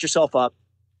 set yourself up,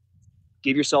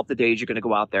 give yourself the days you're going to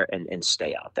go out there and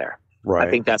stay out there. Right.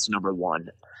 I think that's number one.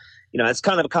 It's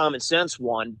kind of a common sense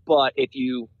one, but if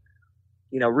you,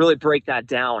 really break that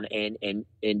down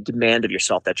and demand of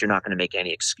yourself that you're not going to make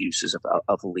any excuses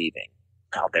of leaving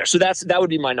out there. So that would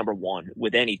be my number one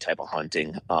with any type of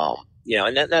hunting.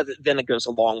 And then it goes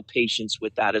along patience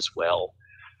with that as well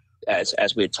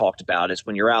as we had talked about is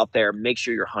when you're out there, make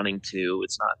sure you're hunting too.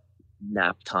 It's not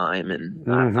nap time and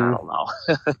I don't know.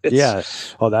 Yeah.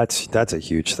 Oh, that's a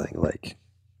huge thing. Like,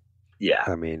 yeah,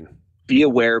 I mean, be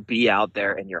aware, be out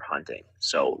there and you're hunting.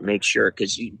 So make sure,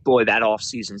 cause that off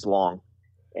season's long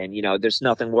and there's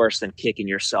nothing worse than kicking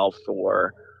yourself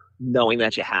for knowing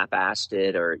that you half-assed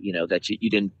it or, that you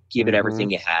didn't give it everything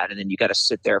you had. And then you got to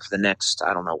sit there for the next,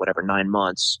 9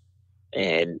 months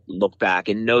and look back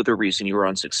and know the reason you were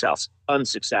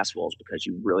unsuccessful is because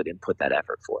you really didn't put that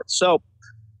effort for it. So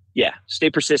yeah, stay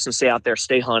persistent, stay out there,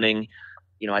 stay hunting.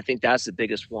 I think that's the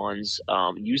biggest ones.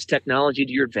 Use technology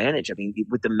to your advantage. I mean,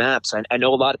 with the maps, I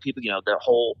know a lot of people, the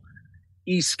whole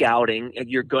e-scouting,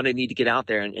 you're going to need to get out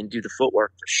there and do the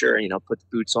footwork for sure, put the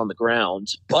boots on the ground.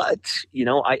 But,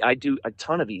 I do a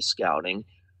ton of e-scouting.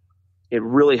 It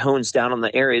really hones down on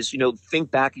the areas,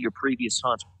 think back at your previous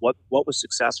hunts. What was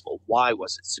successful? Why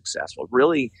was it successful?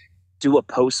 Really do a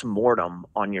post-mortem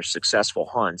on your successful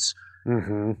hunts.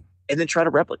 And then try to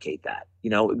replicate that,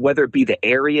 whether it be the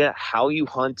area, how you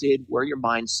hunted, where your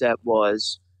mindset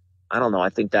was. I don't know. I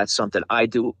think that's something I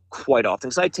do quite often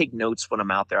because I take notes when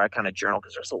I'm out there. I kind of journal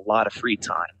because there's a lot of free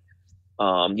time,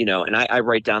 and I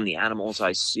write down the animals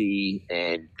I see.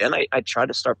 And then I try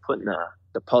to start putting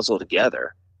the puzzle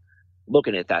together,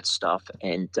 looking at that stuff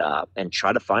and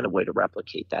try to find a way to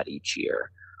replicate that each year.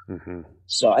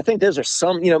 So I think those are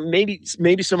some, maybe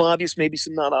some obvious, maybe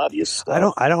some not obvious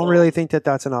stuff. I don't really think that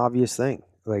that's an obvious thing.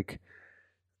 Like,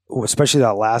 especially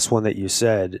that last one that you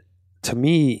said, to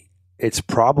me, it's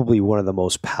probably one of the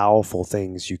most powerful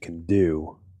things you can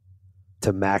do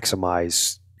to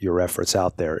maximize your efforts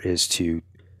out there is to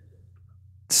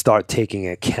start taking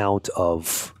account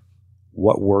of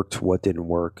what worked, what didn't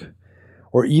work,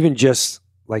 or even just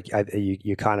like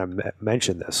you kind of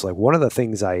mentioned this. Like one of the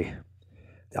things I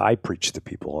preach to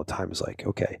people all the time is like,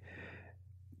 okay,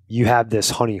 you have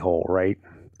this honey hole, right?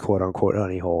 Quote unquote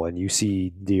honey hole, and you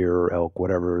see deer, elk,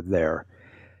 whatever there.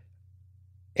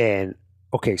 And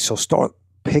okay, so start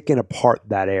picking apart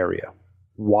that area.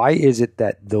 Why is it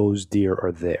that those deer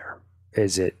are there?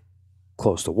 Is it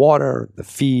close to water, the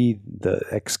feed, the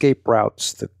escape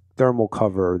routes, the thermal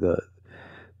cover,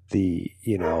 the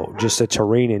just the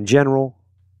terrain in general?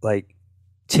 Like,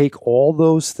 take all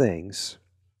those things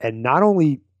and not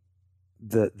only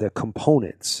the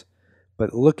components,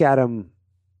 but look at them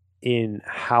in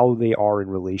how they are in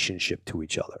relationship to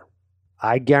each other.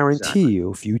 I guarantee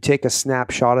you, if you take a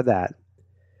snapshot of that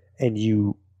and if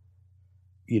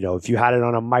you had it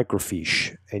on a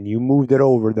microfiche and you moved it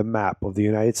over the map of the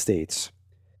United States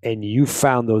and you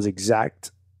found those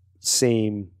exact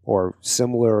same or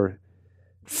similar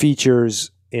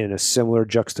features in a similar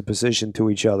juxtaposition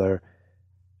to each other,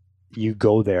 you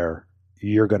go there,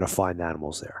 you're going to find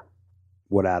animals there.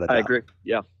 Without a doubt. I agree.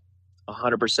 Yeah,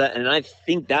 100%. And I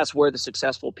think that's where the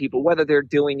successful people, whether they're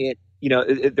doing it,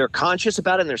 they're conscious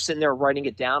about it and they're sitting there writing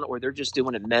it down or they're just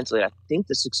doing it mentally. I think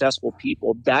the successful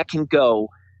people that can go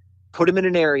put them in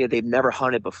an area they've never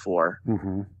hunted before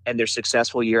and they're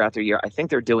successful year after year. I think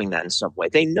they're doing that in some way.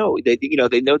 They know,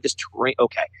 they know this terrain.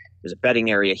 Okay, there's a bedding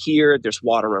area here. There's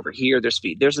water over here. There's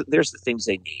feed. There's the things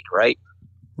they need, right?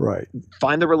 Right.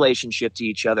 Find the relationship to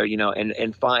each other,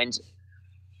 and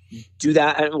do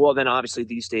that. And well, then obviously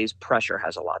these days pressure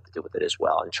has a lot to do with it as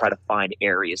well, and try to find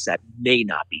areas that may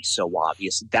not be so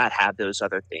obvious that have those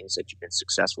other things that you've been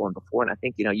successful in before. And I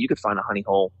think, you could find a honey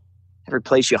hole every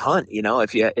place you hunt,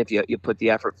 if you put the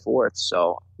effort forth.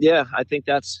 So yeah, I think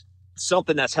that's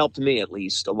something that's helped me at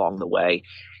least along the way.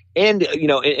 And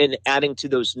and adding to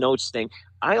those notes thing,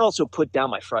 I also put down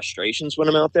my frustrations when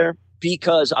I'm out there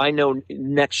because I know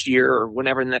next year or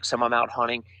whenever the next time I'm out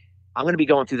hunting, I'm going to be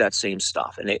going through that same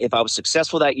stuff. And if I was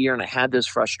successful that year and I had those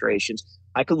frustrations,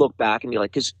 I could look back and be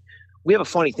like, because we have a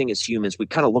funny thing as humans, we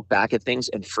kind of look back at things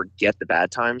and forget the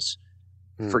bad times,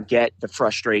 forget the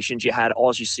frustrations you had.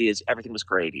 All you see is everything was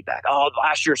gravy back. Oh,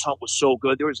 last year's hunt was so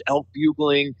good. There was elk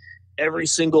bugling every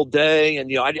single day.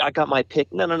 And, I got my pick.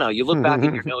 No. You look back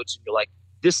at your notes and you're like,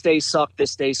 this day sucked,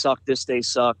 this day sucked, this day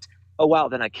sucked. Oh, wow.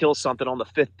 Then I killed something on the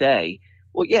 5th day.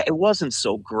 Well, yeah, it wasn't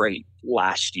so great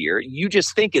last year. You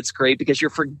just think it's great because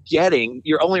you're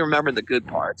only remembering the good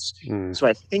parts. So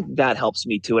I think that helps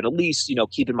me too. And at least,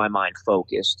 keeping my mind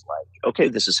focused, like, okay,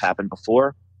 this has happened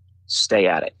before. Stay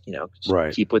at it,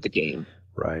 right. Keep with the game.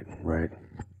 Right.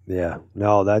 Yeah.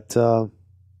 No, that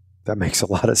makes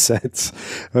a lot of sense.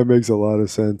 That makes a lot of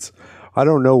sense. I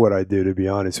don't know what I do, to be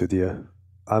honest with you.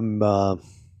 I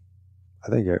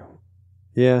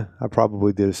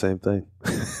probably do the same thing.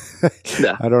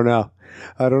 Yeah. I don't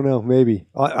know. Maybe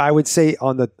I would say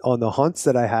on the hunts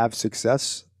that I have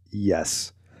success,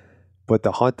 yes, but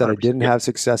the hunt that I didn't have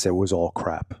success, it was all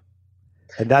crap,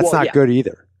 and that's not good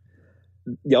either.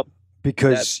 Yep.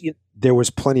 Because there was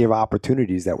plenty of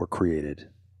opportunities that were created.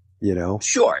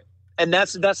 Sure. And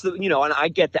that's the and I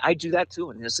get that. I do that too,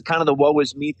 and it's kind of the woe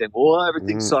is me thing. Well,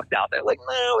 everything sucked out there. Like,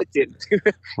 no, it didn't.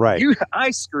 Right.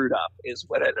 I screwed up is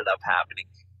what ended up happening.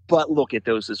 But look at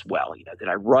those as well. Did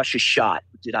I rush a shot?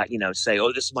 Did I, say,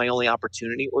 oh, this is my only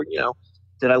opportunity? Or,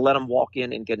 did I let them walk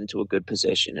in and get into a good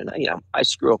position? And, I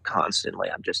screw up constantly.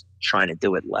 I'm just trying to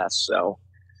do it less. So,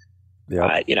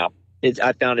 I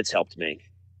found it's helped me.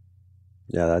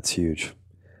 Yeah, that's huge.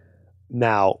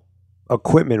 Now,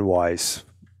 equipment-wise,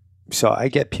 so I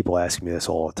get people asking me this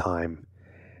all the time.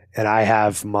 And I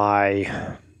have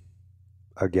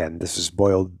again, this is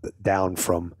boiled down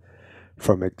from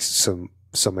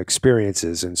some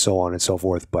experiences and so on and so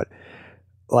forth. But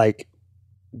like,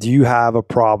 do you have a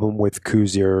problem with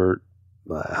Coues,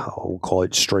 we'll call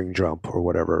it string jump or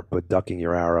whatever, but ducking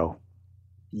your arrow?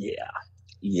 Yeah.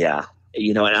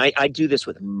 And I do this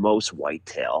with most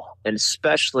whitetail, and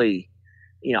especially,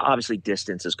 obviously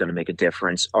distance is going to make a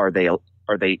difference. Are they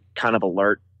kind of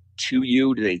alert to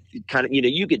you? Do they kind of,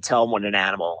 you could tell when an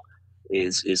animal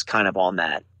is kind of on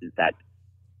that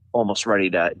almost ready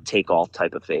to take off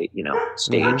type of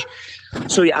stage.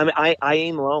 So yeah, I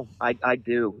aim low. I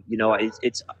do.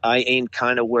 I aim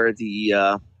kind of where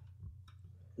the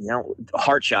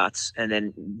heart shots, and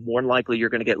then more than likely you're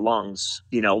going to get lungs.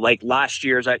 Like last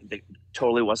year's, they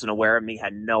totally wasn't aware of me,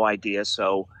 had no idea,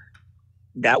 so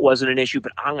that wasn't an issue.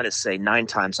 But I'm going to say 9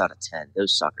 times out of 10,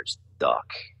 those suckers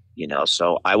duck.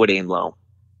 So I would aim low.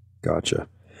 Gotcha.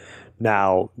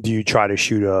 Now, do you try to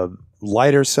shoot a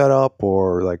lighter setup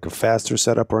or like a faster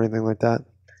setup or anything like that?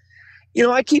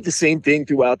 I keep the same thing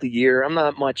throughout the year. I'm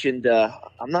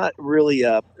not really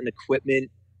an equipment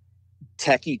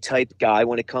techie type guy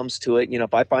when it comes to it.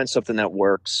 If I find something that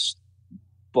works,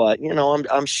 but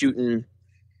I'm shooting,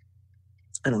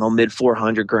 I don't know, mid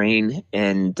 400 grain,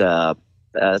 and I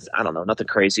don't know, nothing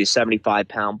crazy.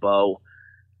 75-pound bow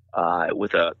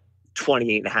with a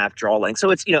 28.5 draw length. So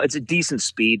it's it's a decent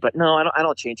speed, but no, I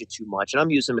don't change it too much. And I'm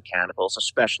using mechanicals,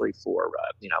 especially for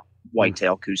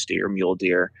whitetail, Coues deer, mule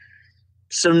deer.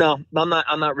 So no, I'm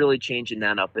not really changing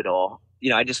that up at all.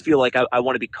 I just feel like I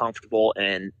want to be comfortable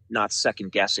and not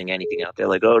second guessing anything out there.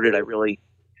 Like, oh, did I really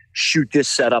shoot this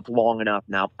setup long enough?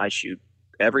 Now I shoot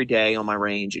every day on my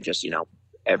range, and just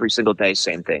every single day,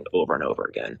 same thing over and over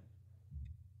again.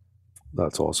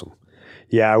 That's awesome.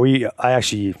 Yeah, I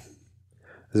actually,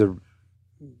 there's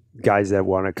guys that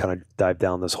want to kind of dive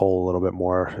down this hole a little bit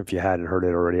more. If you hadn't heard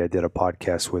it already, I did a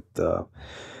podcast with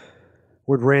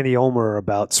Randy Omer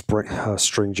about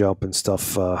string jump and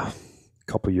stuff a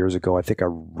couple years ago. I think I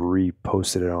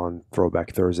reposted it on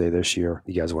Throwback Thursday this year.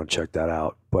 You guys want to check that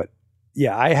out? But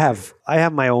yeah, I have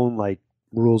my own like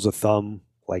rules of thumb,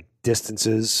 like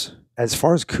distances. As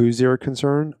far as Coues deer are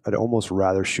concerned, I'd almost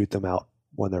rather shoot them out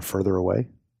when they're further away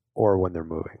or when they're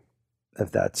moving.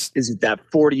 Is it that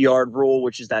 40-yard rule,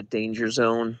 which is that danger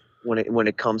zone when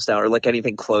it comes down, or like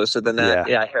anything closer than that?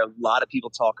 Yeah, I hear a lot of people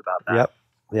talk about that.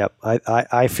 Yep.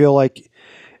 I feel like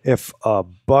if a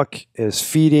buck is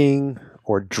feeding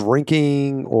or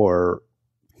drinking or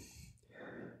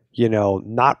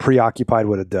not preoccupied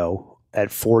with a doe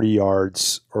at 40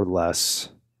 yards or less,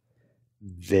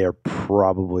 they're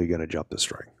probably going to jump the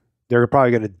string. They're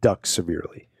probably going to duck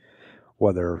severely.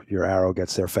 Whether your arrow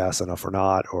gets there fast enough or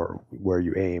not, or where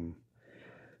you aim,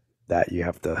 that you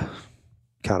have to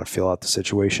kind of feel out the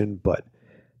situation. But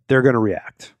they're going to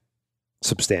react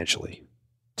substantially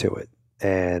to it.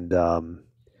 And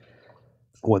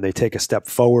when they take a step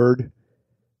forward,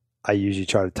 I usually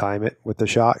try to time it with the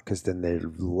shot because then they're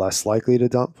less likely to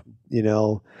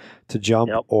to jump.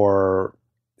 Yep. Or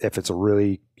if it's a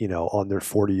really, under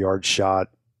 40-yard shot,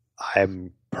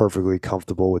 I'm perfectly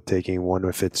comfortable with taking one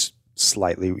if it's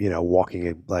slightly, walking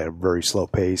at like a very slow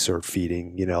pace or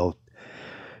feeding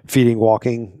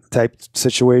walking type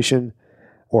situation,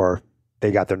 or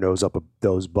they got their nose up a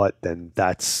doe's butt, then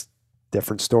that's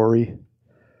different story.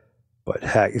 But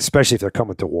heck, especially if they're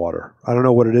coming to water. I don't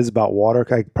know what it is about water.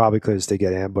 Probably because they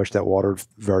get ambushed at water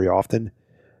very often.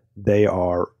 They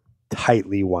are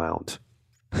tightly wound.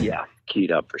 Yeah,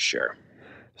 keyed up for sure.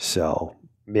 So,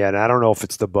 yeah, and I don't know if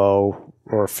it's the bow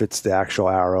or if it's the actual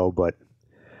arrow, but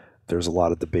there's a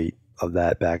lot of debate of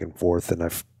that back and forth, and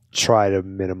I've tried to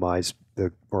minimize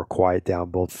or quiet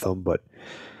down both of them, but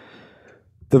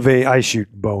I shoot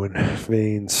Bohm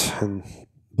veins and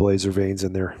Blazer veins,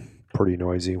 and they're pretty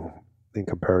noisy in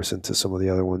comparison to some of the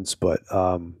other ones, but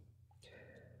I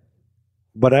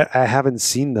haven't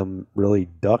seen them really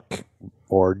duck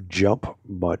or jump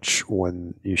much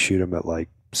when you shoot them at like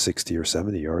 60 or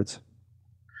 70 yards.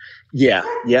 Yeah,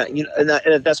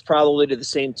 and that's probably to the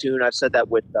same tune. I've said that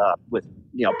with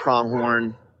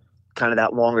pronghorn, kind of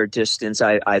that longer distance.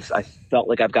 I felt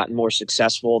like I've gotten more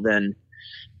successful than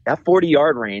that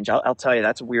 40-yard range. I'll tell you,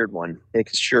 that's a weird one.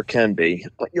 It sure can be.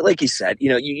 Like you said,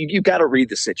 you got to read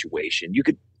the situation.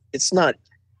 It's not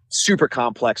super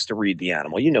complex to read the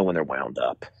animal. When they're wound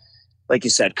up. Like you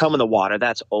said, come in the water.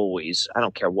 That's always. I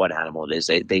don't care what animal it is.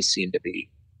 They seem to be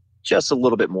just a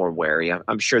little bit more wary.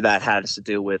 I'm sure that has to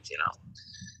do with,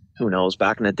 who knows,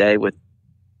 back in the day with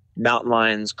mountain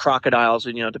lions, crocodiles,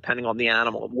 depending on the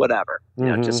animal, whatever.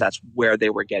 Just that's where they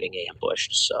were getting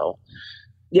ambushed. So,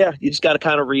 yeah, you just got to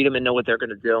kind of read them and know what they're going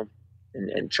to do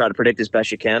and try to predict as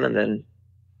best you can. And then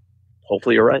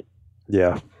hopefully you're right.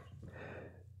 Yeah.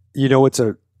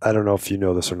 I don't know if you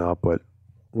know this or not, but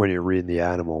when you're reading the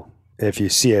animal, if you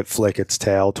see it flick its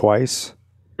tail twice,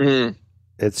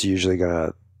 it's usually going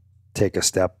to take a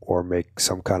step or make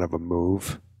some kind of a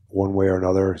move one way or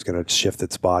another. It's going to shift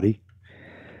its body.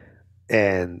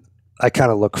 And I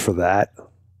kind of look for that.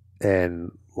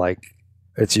 And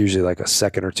it's usually like a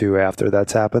second or two after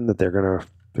that's happened that they're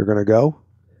going to go.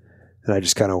 And I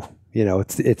just kind of,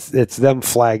 it's them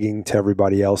flagging to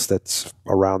everybody else that's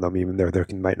around them, even though there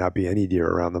might not be any deer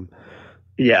around them.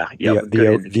 Yeah.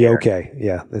 The okay.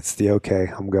 Yeah. It's the okay.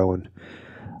 I'm going.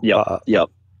 Yep.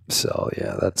 So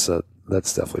yeah, that's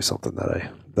definitely something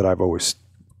that I've always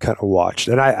kind of watched,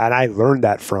 and I learned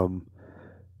that from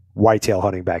whitetail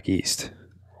hunting back east.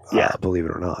 Yeah, believe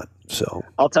it or not. So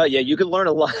I'll tell you, you can learn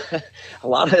a lot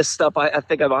of this stuff. I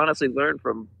think I've honestly learned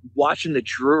from watching the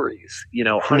Drurys.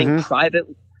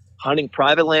 Hunting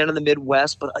private land in the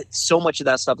Midwest, but so much of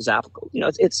that stuff is applicable.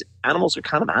 It's animals are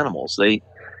kind of animals. They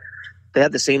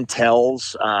have the same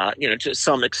tells, to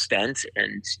some extent,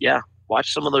 and yeah.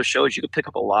 Watch some of those shows. You could pick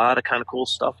up a lot of kind of cool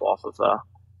stuff off of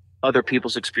other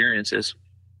people's experiences.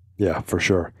 Yeah, for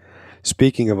sure.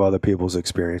 Speaking of other people's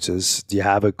experiences, do you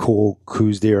have a cool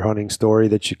Coues deer hunting story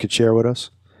that you could share with us?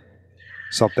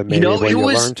 Something maybe you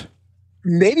learned?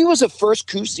 Maybe it was the first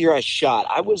Coues deer I shot.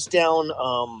 I was down,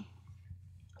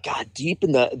 deep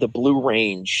in the Blue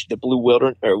Range, the Blue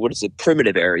Wilderness, or what is it,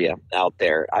 primitive area out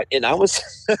there. I was,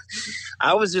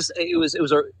 it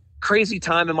was a crazy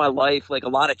time in my life, like a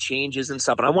lot of changes and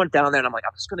stuff. And I went down there and I'm like,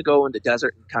 I'm just going to go in the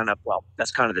desert and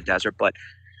that's kind of the desert, but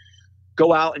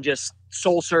go out and just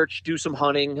soul search, do some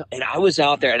hunting. And I was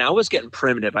out there and I was getting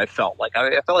primitive. I felt like I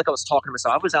was talking to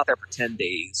myself. I was out there for 10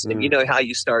 days. And you know how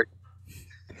you start,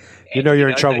 you're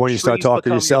in trouble when you start talking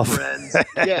to yourself.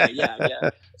 Yeah.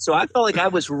 So I felt like I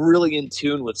was really in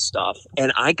tune with stuff.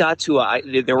 And I got to,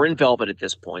 they were in Velvet at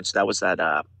this point. So that was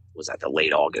the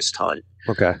late August hunt.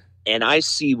 Okay. And I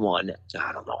see one,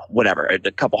 I don't know, whatever,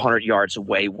 a couple 100 yards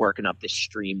away working up this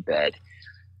stream bed.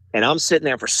 And I'm sitting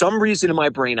there for some reason in my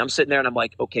brain. I'm sitting there and I'm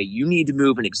like, okay, you need to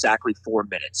move in exactly 4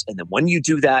 minutes. And then when you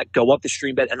do that, go up the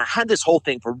stream bed. And I had this whole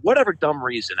thing for whatever dumb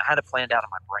reason. I had it planned out in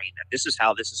my brain that this is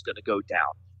how this is going to go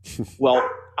down. Well,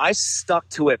 I stuck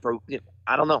to it for,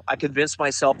 I don't know. I convinced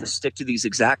myself to stick to these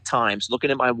exact times,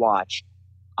 looking at my watch.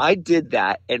 I did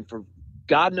that. And for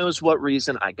God knows what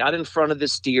reason, I got in front of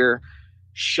this deer,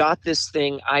 shot this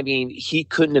thing. I mean, he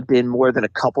couldn't have been more than a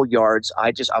couple yards.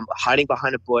 I'm hiding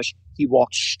behind a bush. He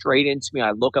walked straight into me.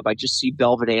 I look up, I just see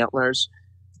velvet antlers.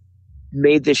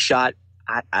 Made this shot,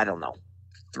 I don't know,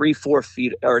 3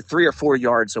 or 4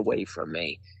 yards away from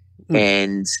me.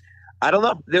 And I don't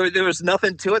know. There was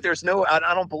nothing to it. There's no.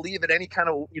 I don't believe in any kind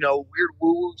of weird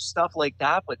woo stuff like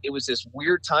that. But it was this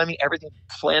weird timing. Everything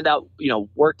planned out.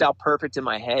 Worked out perfect in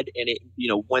my head, and it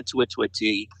went to a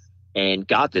T, and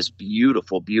got this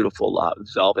beautiful, beautiful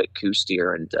velvet Coues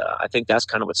deer. And I think that's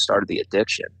kind of what started the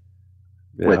addiction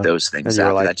with those things. And you were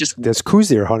after like, that, just this Coues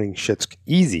deer hunting shit's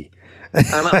easy.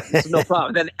 I know, it's no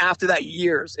problem. Then after that,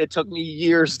 it took me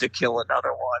years to kill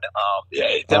another one. Yeah,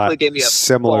 it definitely gave me a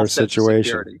similar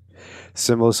situation.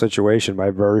 Similar situation. My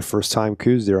very first time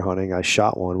Coues deer hunting, I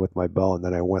shot one with my bow, and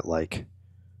then I went like,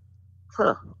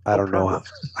 I don't know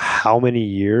how many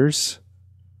years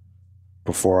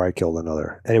before I killed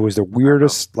another. And it was the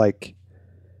weirdest,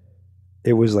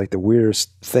 it was like the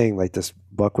weirdest thing. Like this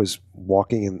buck was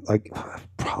walking in, like,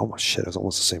 oh shit, it was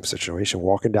almost the same situation.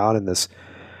 Walking down in this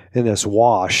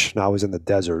wash. Now I was in the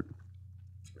desert,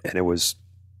 and it was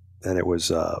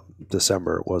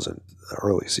December. It wasn't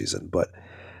early season, but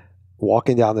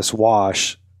walking down this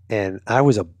wash, and I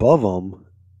was above him,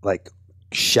 like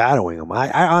shadowing him. I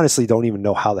honestly don't even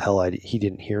know how the hell he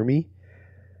didn't hear me.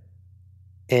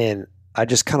 And I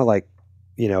just kind of like,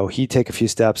 he'd take a few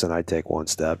steps and I'd take one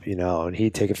step, and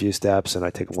he'd take a few steps and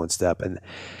I'd take one step. And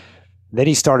then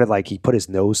he started, like, he put his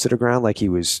nose to the ground like he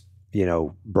was,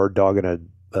 bird dogging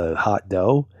a hot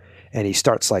doe. And he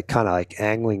starts like kind of like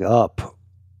angling up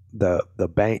the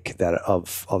bank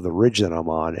of the ridge that I'm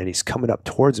on, and he's coming up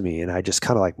towards me, and I just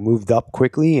kind of like moved up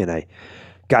quickly, and I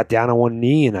got down on one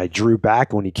knee, and I drew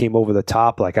back. When he came over the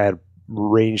top, like I had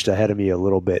ranged ahead of me a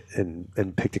little bit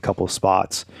and picked a couple of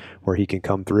spots where he can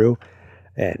come through,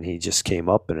 and he just came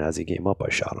up, and as he came up, I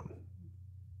shot him.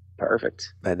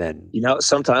 Perfect. And then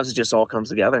sometimes it just all comes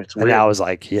together. It's weird. And I was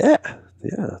like, yeah.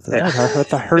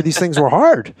 I heard these things were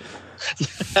hard.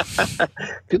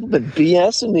 People have been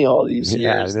BSing me all these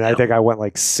years. And I think I went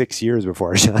like 6 years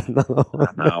before I shot him.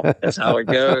 No, that's how it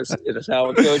goes. It is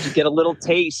how it goes. You get a little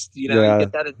taste, you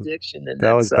get that addiction. And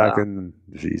that was back in,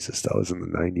 that was in the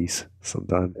 90s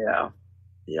sometime. Yeah.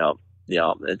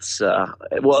 It's,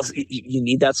 well, you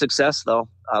need that success, though.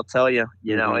 I'll tell you,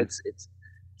 it's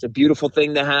a beautiful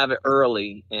thing to have it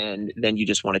early, and then you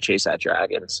just want to chase that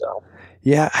dragon. So,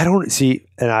 yeah, I don't see,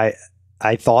 and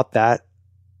I thought that,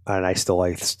 and I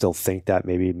still think that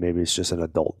maybe it's just an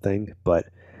adult thing, but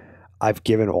I've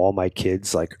given all my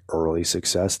kids like early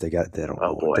success. They don't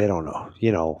know, they don't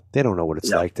know what it's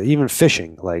like to even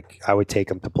fishing. Like I would take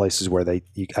them to places where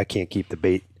I can't keep the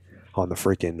bait on the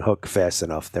freaking hook fast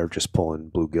enough. They're just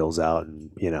pulling bluegills out, and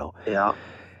Yeah.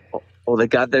 Well,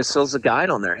 there's still a guide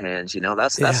on their hands.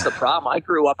 That's the problem. I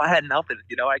grew up, I had nothing.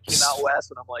 I came out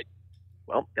west, and I'm like,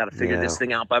 well, got to figure this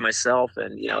thing out by myself.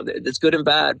 And it's good and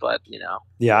bad, but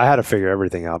Yeah, I had to figure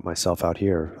everything out myself out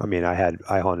here. I mean, I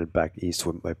hunted back east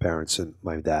with my parents and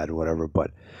my dad and whatever,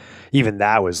 but even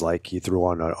that was like you threw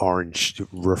on an orange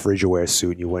refrigerator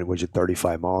suit and you went with your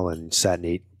 35 Marlin and sat and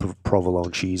ate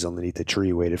provolone cheese underneath the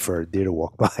tree, waited for a deer to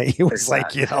walk by. It was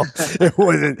exactly.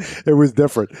 it was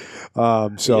different.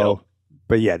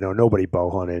 But yeah, no, nobody bow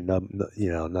hunted. None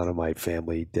of my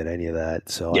family did any of that.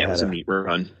 So it was a meat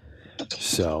run.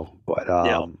 So, but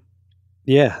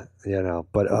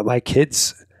but my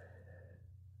kids,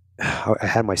 I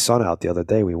had my son out the other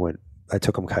day. I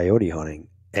took him coyote hunting,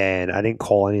 and I didn't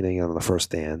call anything on the first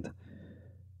stand,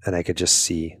 and I could just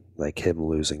see like him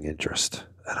losing interest,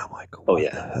 and I'm like,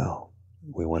 what the hell?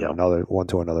 We went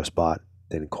to another spot,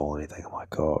 didn't call anything. I'm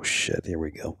like, oh shit, here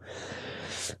we go.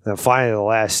 Then finally, the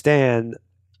last stand,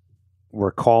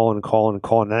 we're calling,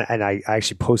 and I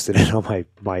actually posted it on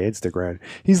my Instagram.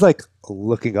 He's like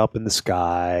looking up in the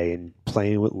sky and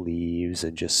playing with leaves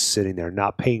and just sitting there,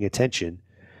 not paying attention.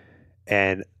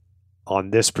 And on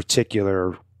this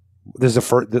particular,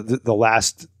 the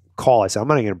last call, I said, I'm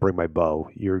not even going to bring my bow.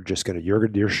 You're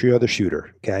the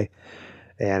shooter, okay?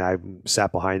 And I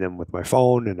sat behind him with my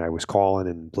phone, and I was calling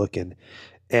and looking,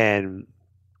 and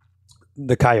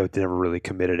the coyote never really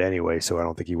committed anyway, so I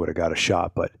don't think he would have got a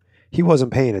shot, but he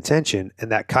wasn't paying attention,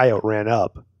 and that coyote ran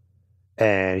up,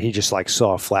 and he just like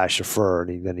saw a flash of fur,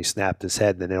 and then he snapped his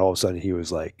head, and then all of a sudden he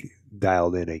was like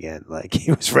dialed in again, like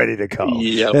he was ready to go.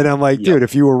 Yep. And I'm like, dude,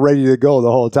 if you were ready to go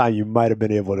the whole time, you might have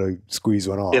been able to squeeze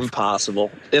one off. Impossible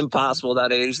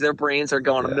that age. Their brains are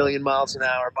going a million miles an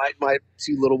hour. My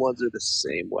two little ones are the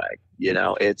same way.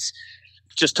 It's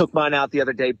just took mine out the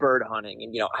other day bird hunting,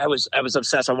 and I was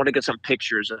obsessed. I wanted to get some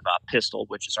pictures of Pistol,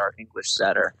 which is our English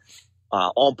setter,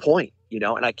 on point,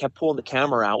 and I kept pulling the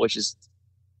camera out, which is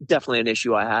definitely an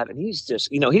issue I have. And he's just,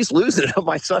 he's losing it.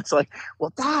 My son's like,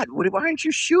 well, Dad, why aren't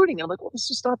you shooting? I'm like, well,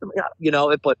 this is not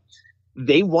the, but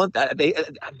they want that.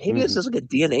 Maybe it's just like a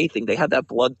DNA thing. They have that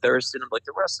bloodthirst in them like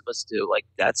the rest of us do. Like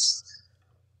I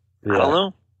don't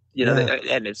know.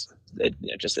 And it's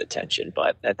just attention,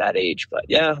 but at that age. But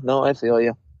yeah, no, I feel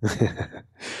you.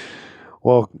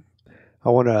 Well, I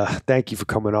want to thank you for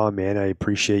coming on, man. I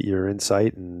appreciate your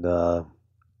insight and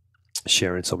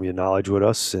sharing some of your knowledge with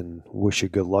us, and wish you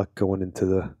good luck going into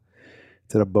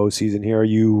the bow season here. Are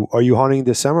you hunting in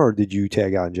December, or did you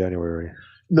tag out in January?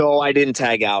 No, I didn't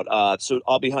tag out. So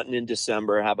I'll be hunting in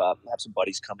December. Have some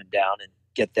buddies coming down and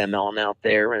get them on out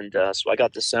there, and so I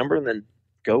got December, and then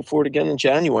go for it again in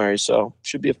January. So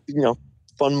should be a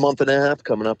fun month and a half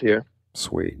coming up here.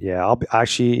 Sweet. Yeah, I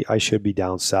should be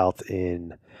down south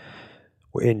in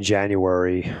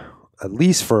January, at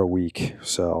least for a week.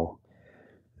 So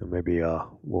maybe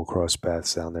we'll cross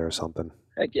paths down there or something.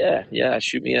 Heck yeah.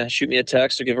 Shoot me a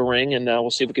text or give a ring, and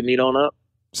we'll see if we can meet on up.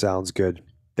 Sounds good.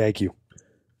 Thank you.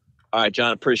 All right,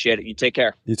 John, appreciate it. You take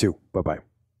care. You too. Bye-bye.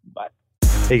 Bye.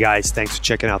 Hey guys, thanks for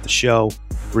checking out the show.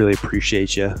 Really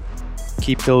appreciate you.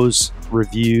 Keep those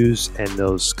reviews and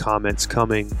those comments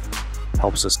coming.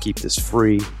 Helps us keep this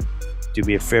free. Do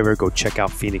me a favor, go check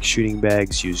out Phoenix Shooting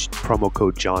Bags. Use promo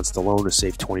code John Stallone to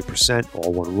save 20%,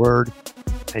 all one word.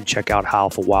 And check out Howl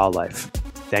for Wildlife.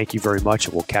 Thank you very much,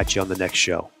 and we'll catch you on the next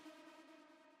show.